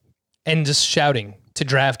 and just shouting to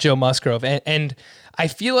draft Joe Musgrove. And I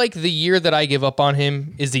feel like the year that I give up on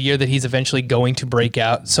him is the year that he's eventually going to break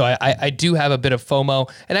out. So I do have a bit of FOMO.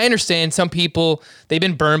 And I understand some people, they've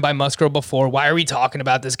been burned by Musgrove before. Why are we talking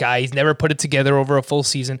about this guy? He's never put it together over a full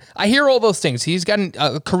season. I hear all those things. He's got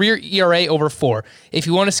a career ERA over 4. If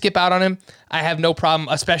you want to skip out on him, I have no problem,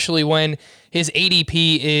 especially when his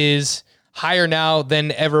ADP is higher now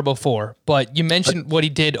than ever before. But you mentioned what he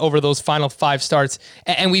did over those final 5 starts.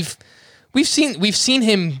 And we've seen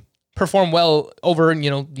him perform well over,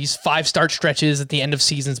 these 5 start stretches at the end of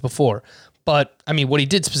seasons before. But I mean, what he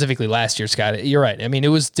did specifically last year, Scott, you're right. I mean, it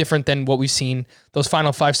was different than what we've seen those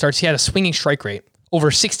final 5 starts. He had a swinging strike rate over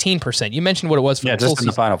 16%. You mentioned what it was for the full season.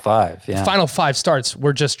 The final 5. Yeah. The final 5 starts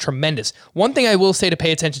were just tremendous. One thing I will say to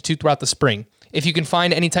pay attention to throughout the spring, if you can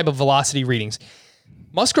find any type of velocity readings,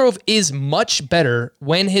 Musgrove is much better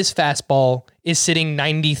when his fastball is sitting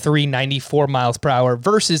 93, 94 miles per hour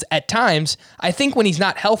versus at times, I think when he's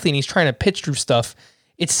not healthy and he's trying to pitch through stuff,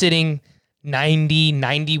 it's sitting 90,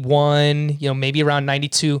 91, maybe around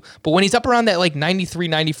 92. But when he's up around that 93,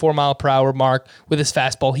 94 mile per hour mark with his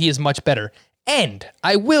fastball, he is much better. And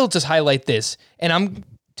I will just highlight this, and I'm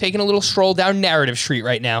taking a little stroll down narrative street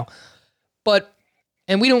right now,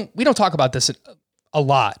 and we don't talk about this a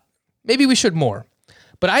lot. Maybe we should more.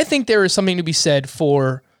 But I think there is something to be said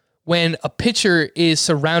for when a pitcher is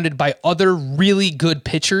surrounded by other really good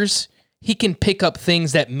pitchers, he can pick up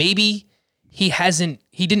things that maybe he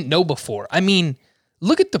didn't know before. I mean,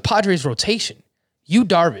 look at the Padres rotation. Yu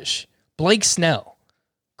Darvish, Blake Snell,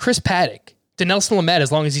 Chris Paddock, Dinelson Lamet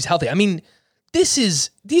as long as he's healthy. I mean,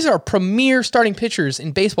 these are premier starting pitchers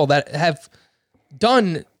in baseball that have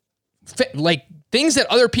done like things that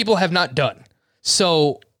other people have not done.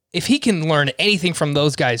 So if he can learn anything from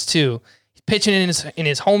those guys too, pitching in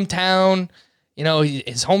his hometown,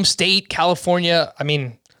 his home state, California. I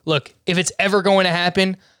mean, look, if it's ever going to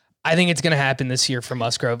happen, I think it's going to happen this year for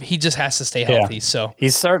Musgrove. He just has to stay healthy. So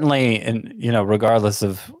he's certainly, and regardless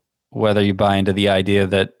of whether you buy into the idea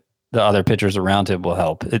that the other pitchers around him will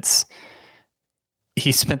help,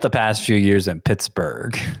 he spent the past few years in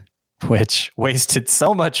Pittsburgh, which wasted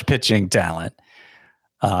so much pitching talent.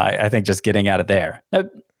 I think just getting out of there.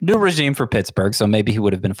 New regime for Pittsburgh, so maybe he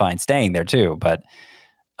would have been fine staying there too. But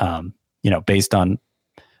based on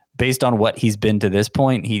what he's been to this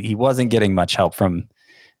point, he wasn't getting much help from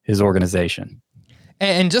his organization.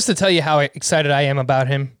 And just to tell you how excited I am about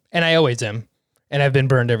him, and I always am, and I've been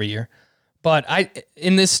burned every year, but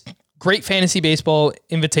in this great fantasy baseball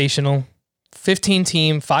invitational,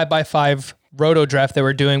 15-team, 5x5 roto draft that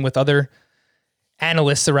we're doing with other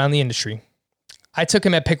analysts around the industry, I took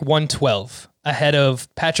him at pick 112, ahead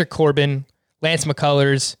of Patrick Corbin, Lance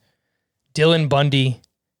McCullers, Dylan Bundy,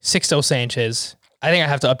 Sixto Sanchez. I think I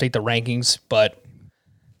have to update the rankings, but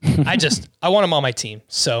I want him on my team.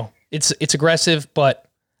 So it's aggressive, but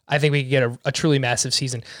I think we could get a truly massive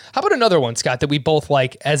season. How about another one, Scott, that we both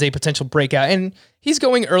like as a potential breakout? And he's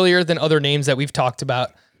going earlier than other names that we've talked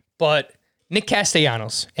about, but Nick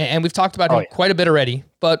Castellanos. And we've talked about him quite a bit already,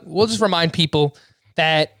 but we'll just remind people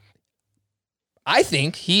that I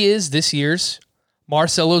think he is this year's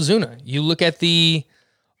Marcell Ozuna. You look at the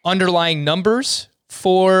underlying numbers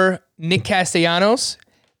for Nick Castellanos,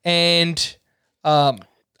 and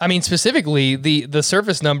specifically the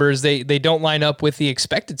surface numbers, they don't line up with the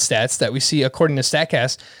expected stats that we see according to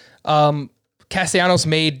StatCast. Castellanos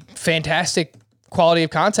made fantastic quality of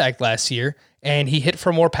contact last year, and he hit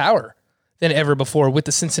for more power than ever before with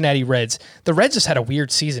the Cincinnati Reds. The Reds just had a weird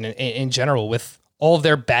season in general with all of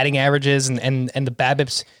their batting averages and the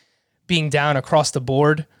BABIPs being down across the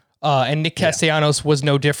board. And Nick Castellanos was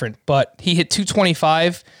no different, but he hit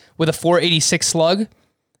 225 with a 486 slug.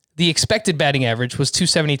 The expected batting average was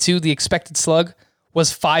 272. The expected slug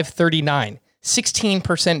was 539,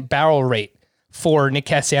 16% barrel rate for Nick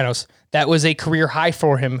Castellanos. That was a career high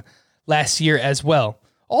for him last year as well.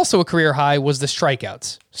 Also a career high was the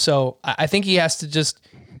strikeouts. So I think he has to just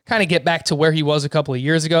kind of get back to where he was a couple of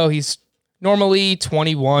years ago. He's normally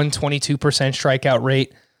 21, 22% strikeout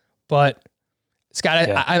rate, but Scott,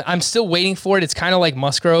 I'm still waiting for it. It's kind of like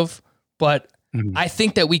Musgrove, but I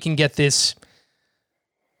think that we can get this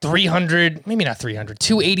 300, maybe not 300,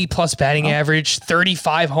 280 plus batting average,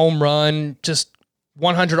 35 home run, just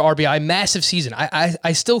 100 RBI, massive season.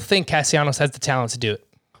 I still think Castellanos has the talent to do it.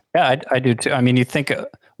 Yeah, I do too. I mean, you think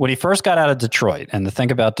when he first got out of Detroit, and the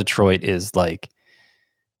thing about Detroit is like,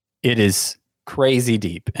 it is crazy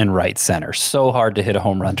deep in right center. So hard to hit a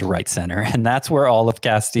home run to right center. And that's where all of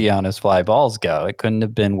Castellanos' fly balls go. It couldn't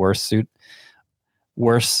have been worse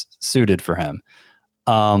suited for him.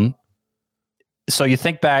 So you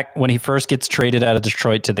think back when he first gets traded out of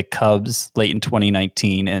Detroit to the Cubs late in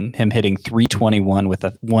 2019 and him hitting 321 with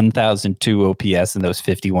a 1,002 OPS in those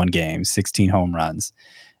 51 games, 16 home runs.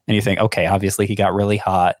 And you think, okay, obviously he got really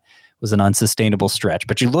hot. Was an unsustainable stretch.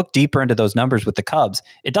 But you look deeper into those numbers with the Cubs,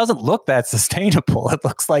 it doesn't look that sustainable. It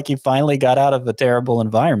looks like he finally got out of a terrible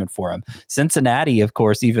environment for him. Cincinnati, of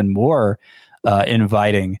course, even more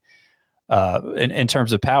inviting in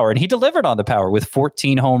terms of power. And he delivered on the power with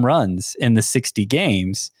 14 home runs in the 60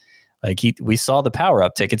 games. We saw the power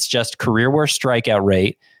uptick. It's just career worst strikeout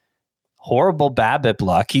rate, horrible BABIP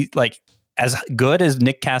luck. As good as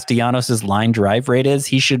Nick Castellanos' line drive rate is,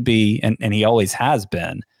 he should be, and he always has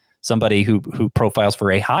been, somebody who profiles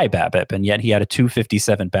for a high BABIP, and yet he had a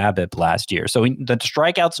 257 BABIP last year. So the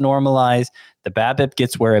strikeouts normalize, the BABIP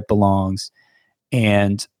gets where it belongs,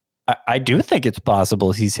 and I do think it's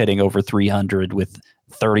possible he's hitting over 300 with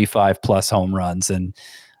 35 plus home runs. And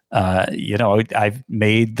I've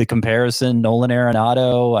made the comparison Nolan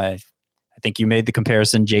Arenado. I think you made the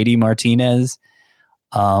comparison JD Martinez.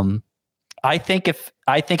 I think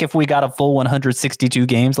if we got a full 162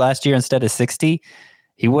 games last year instead of 60.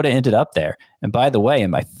 He would have ended up there. And by the way,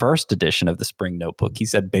 in my first edition of the Spring Notebook, he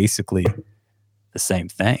said basically the same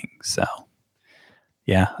thing. So,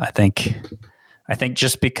 yeah, I think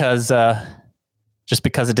just because Just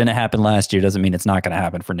because it didn't happen last year doesn't mean it's not going to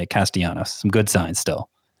happen for Nick Castellanos. Some good signs still.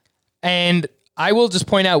 And I will just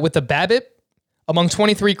point out with the BABIP, among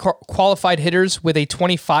 23 qualified hitters with a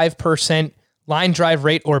 25% line drive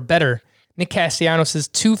rate or better, Nick Castellanos'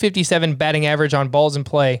 257 batting average on balls in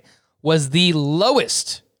play was the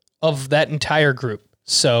lowest of that entire group.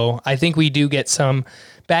 So I think we do get some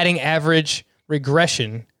batting average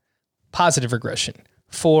regression, positive regression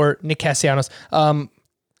for Nick Castellanos.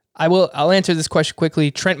 I'll answer this question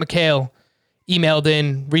quickly. Trent McHale emailed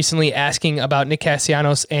in recently asking about Nick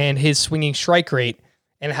Castellanos and his swinging strike rate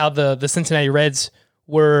and how the Cincinnati Reds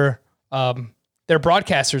were, their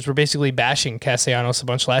broadcasters were basically bashing Castellanos a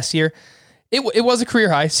bunch last year. It was a career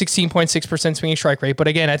high, 16.6% swinging strike rate. But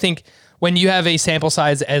again, I think when you have a sample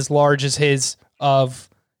size as large as his of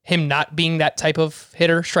him not being that type of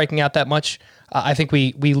hitter, striking out that much, I think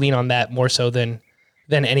we lean on that more so than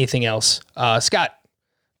anything else. Scott,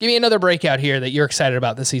 give me another breakout here that you're excited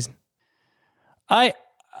about this season.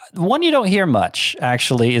 One you don't hear much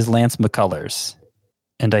actually is Lance McCullers,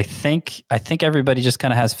 and I think everybody just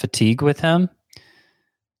kind of has fatigue with him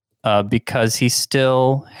because he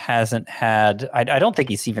still hasn't had. I don't think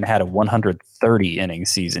he's even had a 130 inning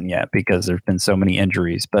season yet because there's been so many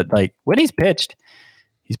injuries. But like when he's pitched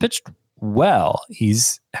well.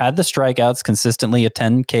 He's had the strikeouts consistently, a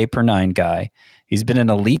 10 K per 9 guy. He's been an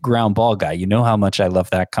elite ground ball guy. You know how much I love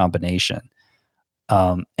that combination.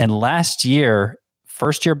 And last year,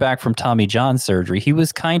 first year back from Tommy John surgery, he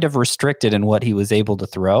was kind of restricted in what he was able to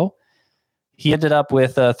throw. He ended up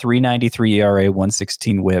with a 3.93 ERA,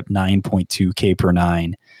 116 WHIP, 9.2 K per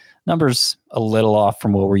 9. Numbers a little off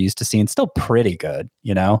from what we're used to seeing. Still pretty good,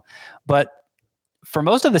 you know. But for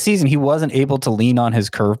most of the season, he wasn't able to lean on his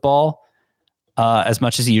curveball as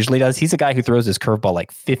much as he usually does. He's a guy who throws his curveball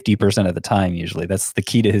like 50% of the time usually. That's the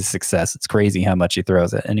key to his success. It's crazy how much he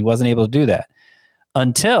throws it. And he wasn't able to do that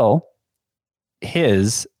until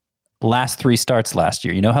his last 3 starts last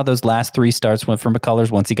year. You know how those last 3 starts went for McCullers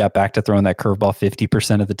once he got back to throwing that curveball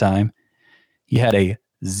 50% of the time? He had a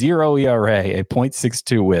 0 ERA, a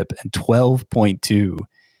 0.62 WHIP, and 12.2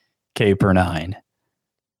 K per 9.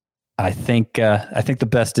 I think the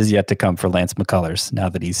best is yet to come for Lance McCullers now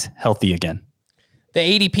that he's healthy again. The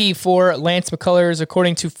ADP for Lance McCullers,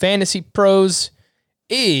 according to Fantasy Pros,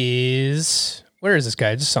 is... Where is this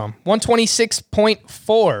guy? I just saw him.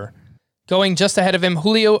 126.4. Going just ahead of him,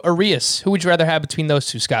 Julio Urias. Who would you rather have between those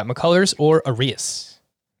two, Scott? McCullers or Urias?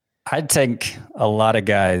 I'd take a lot of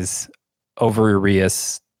guys over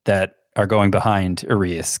Urias that are going behind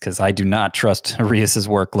Urias because I do not trust Urias's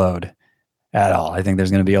workload at all. I think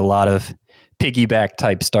there's going to be a lot of piggyback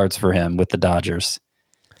type starts for him with the Dodgers.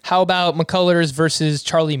 How about McCullers versus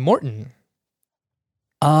Charlie Morton?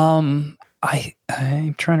 I'm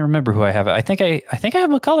trying to remember who I have. I think I have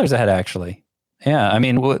McCullers ahead actually. Yeah, I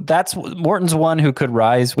mean that's Morton's one who could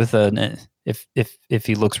rise with if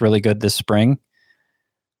he looks really good this spring.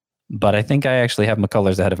 But I think I actually have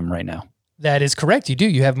McCullers ahead of him right now. That is correct. You do.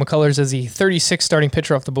 You have McCullers as the 36th starting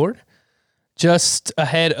pitcher off the board, just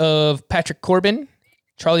ahead of Patrick Corbin,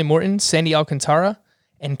 Charlie Morton, Sandy Alcantara,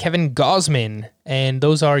 and Kevin Gausman. And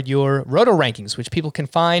those are your Roto rankings, which people can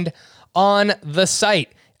find on the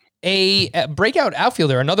site. A breakout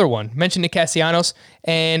outfielder, another one, mentioned Nick Castellanos,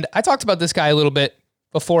 and I talked about this guy a little bit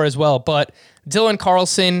before as well, but Dylan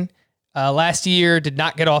Carlson last year did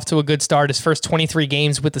not get off to a good start. His first 23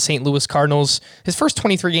 games with the St. Louis Cardinals, his first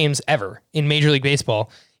 23 games ever in Major League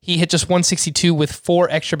Baseball, he hit just 162 with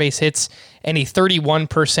 4 extra base hits and a 31%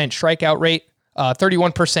 strikeout rate,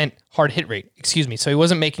 31% hard hit rate, So he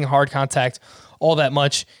wasn't making hard contact all that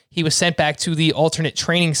much. He was sent back to the alternate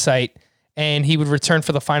training site, and he would return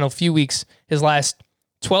for the final few weeks. His last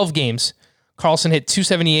 12 games, Carlson hit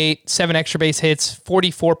 278, 7 extra base hits,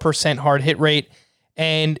 44% hard hit rate,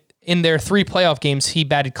 and in their 3 playoff games, he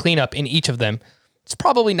batted cleanup in each of them. It's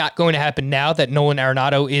probably not going to happen now that Nolan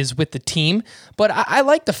Arenado is with the team, but I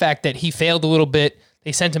like the fact that he failed a little bit.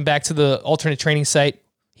 They sent him back to the alternate training site.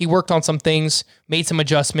 He worked on some things, made some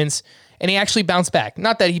adjustments, and he actually bounced back.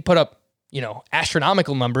 Not that he put up,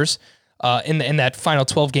 astronomical numbers in that final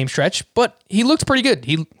 12-game stretch, but he looked pretty good.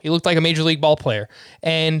 He looked like a major league ball player,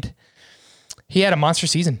 and he had a monster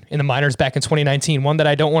season in the minors back in 2019, one that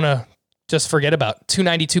I don't want to just forget about.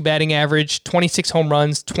 292 batting average, 26 home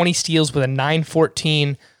runs, 20 steals with a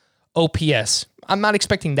 914 OPS. I'm not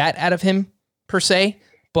expecting that out of him per se,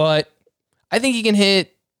 but I think he can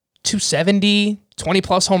hit 270,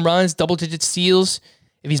 20-plus home runs, double-digit steals.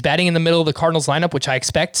 If he's batting in the middle of the Cardinals lineup, which I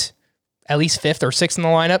expect at least 5th or 6th in the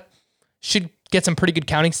lineup, should get some pretty good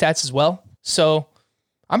counting stats as well. So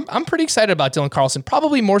I'm pretty excited about Dylan Carlson,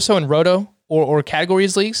 probably more so in Roto or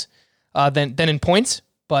categories leagues. than in points,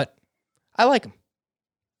 but I like him.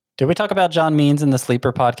 Did we talk about John Means in the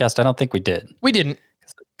Sleeper podcast? I don't think we did. We didn't.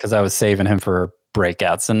 Because I was saving him for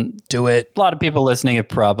breakouts. And Do it. a lot of people listening have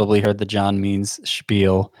probably heard the John Means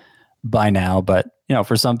spiel by now. But,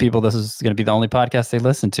 for some people, this is going to be the only podcast they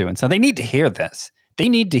listen to. And so they need to hear this. They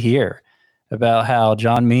need to hear about how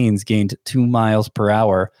John Means gained 2 miles per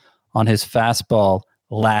hour on his fastball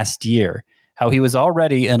last year. How he was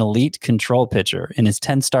already an elite control pitcher. In his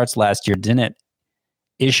 10 starts last year, didn't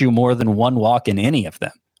issue more than 1 walk in any of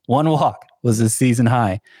them. 1 walk was his season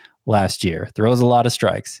high last year. Throws a lot of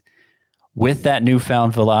strikes. With that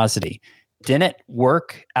newfound velocity, didn't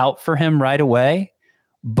work out for him right away,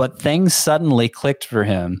 but things suddenly clicked for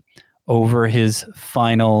him over his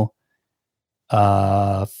final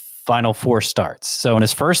 4 starts. So in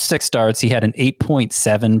his first 6 starts, he had an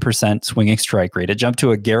 8.7% swinging strike rate. It jumped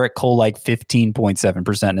to a Garrett Cole-like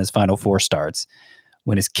 15.7% in his final 4 starts.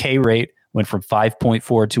 When his K rate went from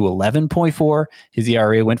 5.4 to 11.4, his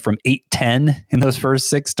ERA went from 8.10 in those first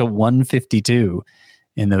 6 to 1.52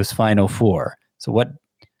 in those final 4. So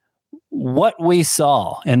what we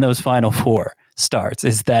saw in those final 4 starts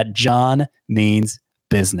is that John means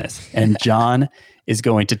business, and John is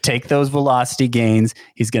going to take those velocity gains.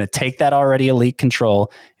 He's going to take that already elite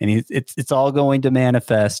control, and it's all going to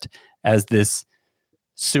manifest as this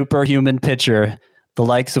superhuman pitcher, the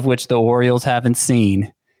likes of which the Orioles haven't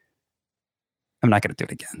seen. I'm not going to do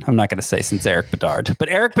it again. I'm not going to say since Eric Bedard. But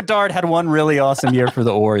Eric Bedard had one really awesome year for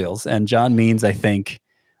the Orioles, and John Means, I think,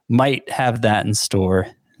 might have that in store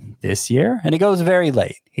this year. And he goes very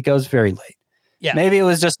late. Yeah. Maybe it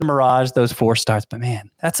was just a mirage, those 4 starts, but man,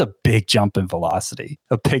 that's a big jump in velocity.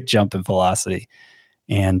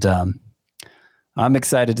 And I'm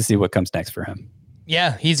excited to see what comes next for him.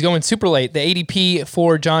 Yeah, he's going super late. The ADP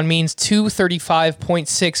for John Means,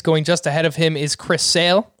 235.6. Going just ahead of him is Chris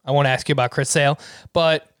Sale. I won't ask you about Chris Sale,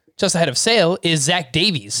 but just ahead of Sale is Zach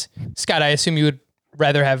Davies. Scott, I assume you would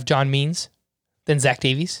rather have John Means than Zach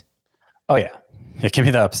Davies? Oh, yeah. Give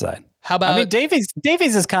me the upside. How about Davies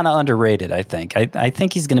is kind of underrated, I think. I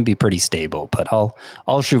think he's going to be pretty stable, but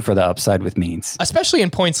I'll shoot for the upside with Means. Especially in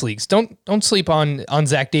points leagues. Don't sleep on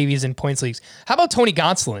Zach Davies in points leagues. How about Tony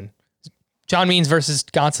Gonsolin? John Means versus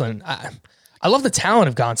Gonsolin. I love the talent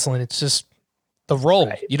of Gonsolin. It's just the role.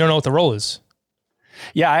 Right. You don't know what the role is.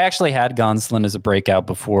 Yeah, I actually had Gonsolin as a breakout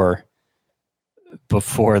before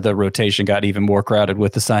the rotation got even more crowded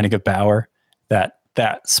with the signing of Bauer.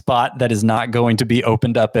 That spot that is not going to be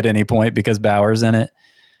opened up at any point because Bauer's in it.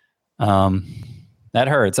 That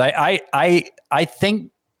hurts. I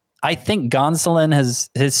think Gonsolin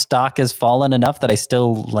his stock has fallen enough that I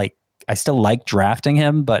still like drafting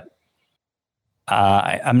him, but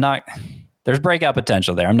I'm not. There's breakout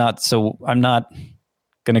potential there. I'm not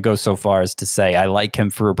going to go so far as to say I like him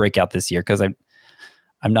for a breakout this year because I'm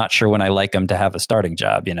not sure when I like him to have a starting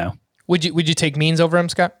job. Would you take Means over him,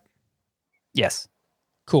 Scott? Yes.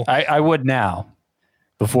 Cool. I would now.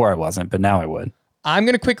 Before I wasn't, but now I would. I'm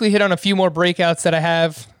going to quickly hit on a few more breakouts that I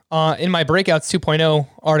have in my Breakouts 2.0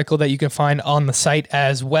 article that you can find on the site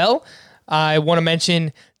as well. I want to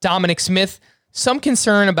mention Dominic Smith. Some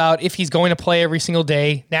concern about if he's going to play every single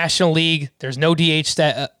day. National League, there's no DH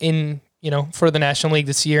for the National League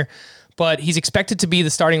this year, but he's expected to be the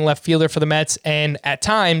starting left fielder for the Mets, and at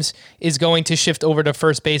times is going to shift over to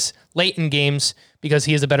first base late in games because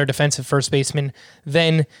he is a better defensive first baseman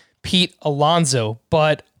than Pete Alonso.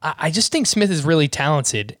 But I just think Smith is really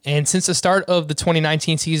talented, and since the start of the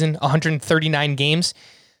 2019 season, 139 games,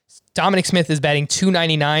 Dominic Smith is batting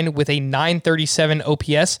 .299 with a .937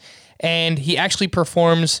 OPS, and he actually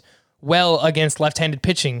performs well against left-handed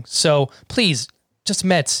pitching. So please, just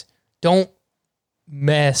Mets, don't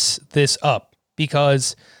mess this up,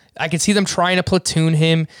 because I can see them trying to platoon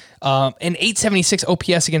him. An .876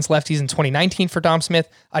 OPS against lefties in 2019 for Dom Smith,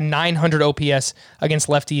 a .900 OPS against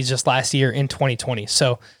lefties just last year in 2020.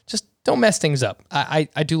 So just don't mess things up. I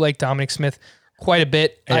do like Dominic Smith quite a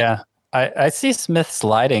bit. Yeah. I see Smith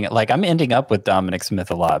sliding. Like, I'm ending up with Dominic Smith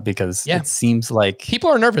a lot because it seems like people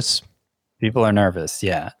are nervous.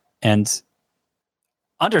 Yeah. And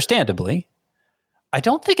understandably, I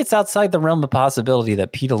don't think it's outside the realm of possibility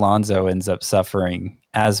that Pete Alonso ends up suffering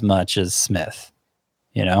as much as Smith,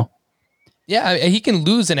 Yeah, he can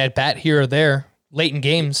lose an at-bat here or there late in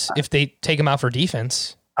games if they take him out for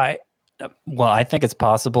defense. I think it's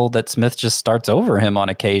possible that Smith just starts over him on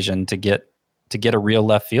occasion to get a real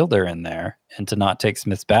left fielder in there and to not take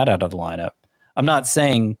Smith's bat out of the lineup. I'm not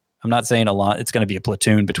saying it's going to be a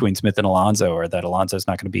platoon between Smith and Alonso, or that Alonso's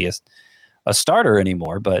not going to be a starter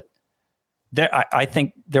anymore, but I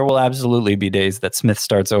think there will absolutely be days that Smith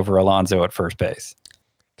starts over Alonso at first base.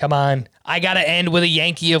 Come on. I got to end with a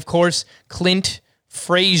Yankee, of course. Clint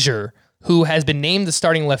Frazier, who has been named the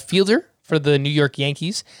starting left fielder for the New York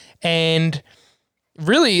Yankees. And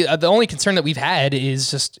really, the only concern that we've had is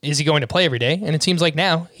just, is he going to play every day? And it seems like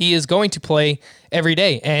now he is going to play every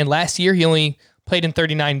day. And last year, he only played in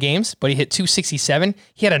 39 games, but he hit 267.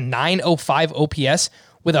 He had a 905 OPS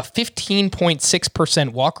with a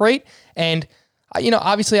 15.6% walk rate. And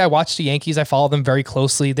obviously I watch the Yankees. I follow them very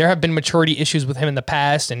closely. There have been maturity issues with him in the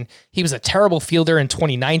past, and he was a terrible fielder in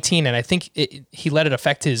 2019, and I think he let it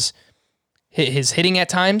affect his hitting at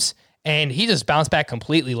times, and he just bounced back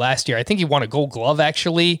completely last year. I think he won a Gold Glove,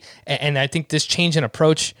 actually, and I think this change in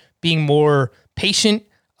approach, being more patient,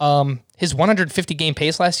 his 150-game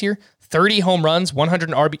pace last year, 30 home runs, 100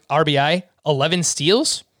 RBI, 11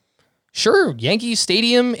 steals. Sure, Yankee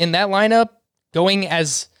Stadium in that lineup, going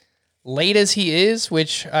as late as he is,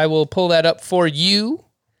 which I will pull that up for you.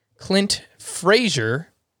 Clint Frazier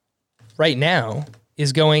right now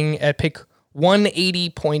is going at pick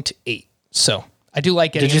 180.8. So I do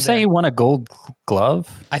like getting. Did you say he won a Gold Glove?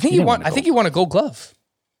 I think he won. I think he won a Gold Glove.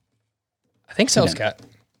 I think so, Scott.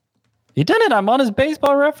 He didn't. I'm on his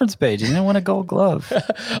Baseball Reference page. He didn't win a Gold Glove.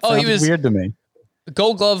 Oh, he was weird to me.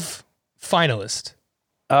 Gold Glove finalist.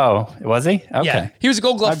 Oh, was he? Okay. Yeah, he was a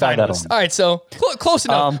Gold Glove finalist. All right, so close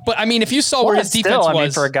enough. But I mean, if you saw where his defense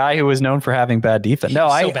was, for a guy who was knon for having bad defense. No,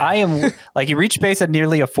 I am like, he reached base at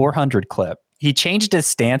nearly a 400 clip. He changed his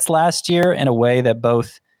stance last year in a way that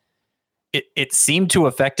both it seemed to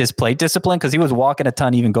affect his plate discipline, because he was walking a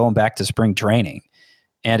ton, even going back to spring training,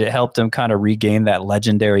 and it helped him kind of regain that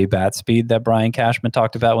legendary bat speed that Brian Cashman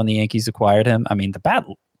talked about when the Yankees acquired him. I mean,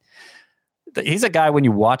 he's a guy, when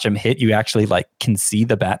you watch him hit, you actually can see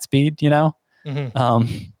the bat speed,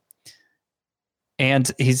 Mm-hmm.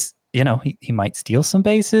 And he's, he might steal some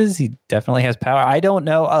bases. He definitely has power. I don't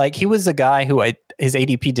know. He was a guy who his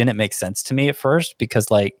ADP didn't make sense to me at first, because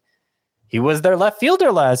he was their left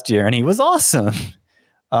fielder last year and he was awesome.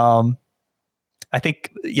 I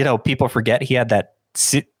think, people forget he had that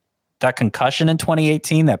concussion in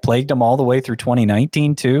 2018 that plagued him all the way through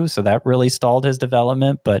 2019 too. So that really stalled his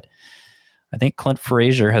development, but I think Clint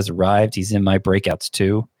Frazier has arrived. He's in my breakouts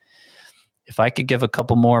too. If I could give a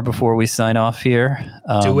couple more before we sign off here.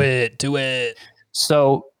 Do it.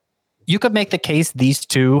 So you could make the case these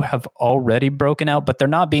two have already broken out, but they're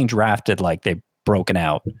not being drafted like they've broken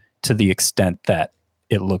out to the extent that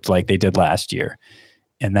it looked like they did last year.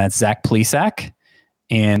 And that's Zach Plesac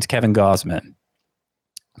and Kevin Gausman.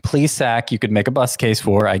 Plesac, you could make a bust case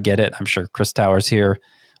for. I get it. I'm sure Chris Towers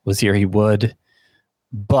was here. He would.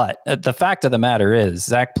 But the fact of the matter is,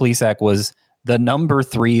 Zach Plesac was the number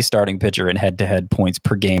 3 starting pitcher in head-to-head points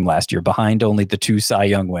per game last year, behind only the 2 Cy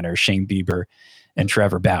Young winners, Shane Bieber and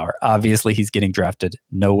Trevor Bauer. Obviously, he's getting drafted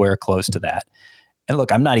nowhere close to that. And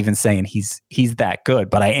look, I'm not even saying he's that good,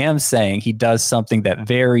 but I am saying he does something that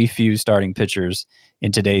very few starting pitchers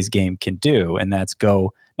in today's game can do, and that's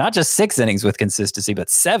go not just 6 innings with consistency, but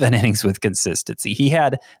 7 innings with consistency. He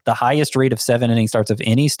had the highest rate of 7-inning starts of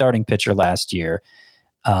any starting pitcher last year.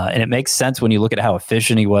 And it makes sense when you look at how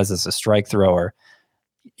efficient he was as a strike thrower.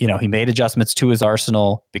 He made adjustments to his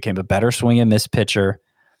arsenal, became a better swing and miss pitcher.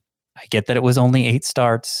 I get that it was only 8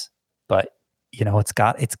 starts, but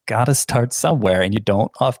it's got to start somewhere, and you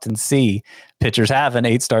don't often see pitchers have an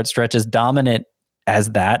 8-start stretch as dominant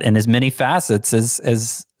as that, and as many facets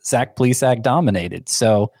as Zach Plesac dominated.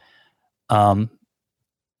 So,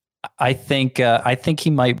 I think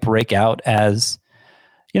he might break out as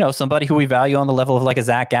somebody who we value on the level of a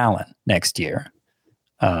Zach Allen next year.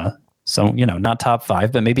 So, not top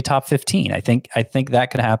 5, but maybe top 15. I think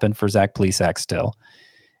that could happen for Zach Plesac still.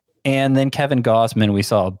 And then Kevin Gausman, we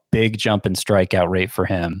saw a big jump in strikeout rate for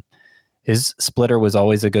him. His splitter was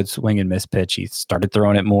always a good swing and miss pitch. He started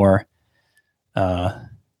throwing it more.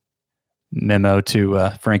 Memo to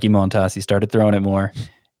Frankie Montas. He started throwing it more.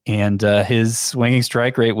 And his swinging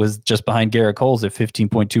strike rate was just behind Garrett Cole's at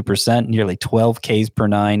 15.2%, nearly 12 Ks per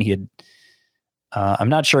 9. He had, I'm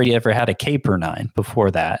not sure he ever had a K per 9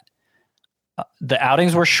 before that. The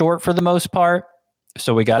outings were short for the most part,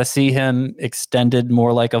 so we got to see him extended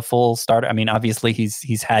more like a full starter. I mean, obviously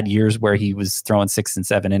he's had years where he was throwing 6 and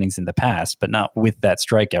 7 innings in the past, but not with that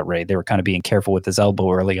strikeout rate. They were kind of being careful with his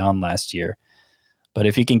elbow early on last year. But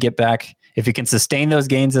if he can get back, if he can sustain those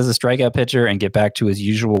gains as a strikeout pitcher and get back to his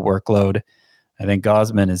usual workload, I think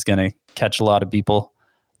Gausman is going to catch a lot of people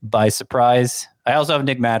by surprise. I also have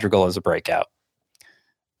Nick Madrigal as a breakout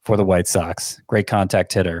for the White Sox. Great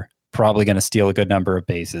contact hitter, probably going to steal a good number of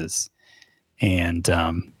bases. And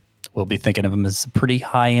we'll be thinking of him as a pretty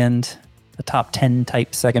high-end, a top 10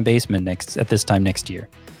 type second baseman at this time next year.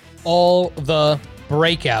 all the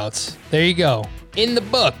breakouts. There you go. In the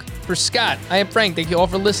book. For Scott, I am Frank. Thank you all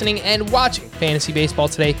for listening and watching Fantasy Baseball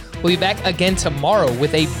today. We'll be back again tomorrow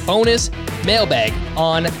with a bonus mailbag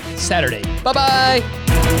on Saturday. Bye-bye.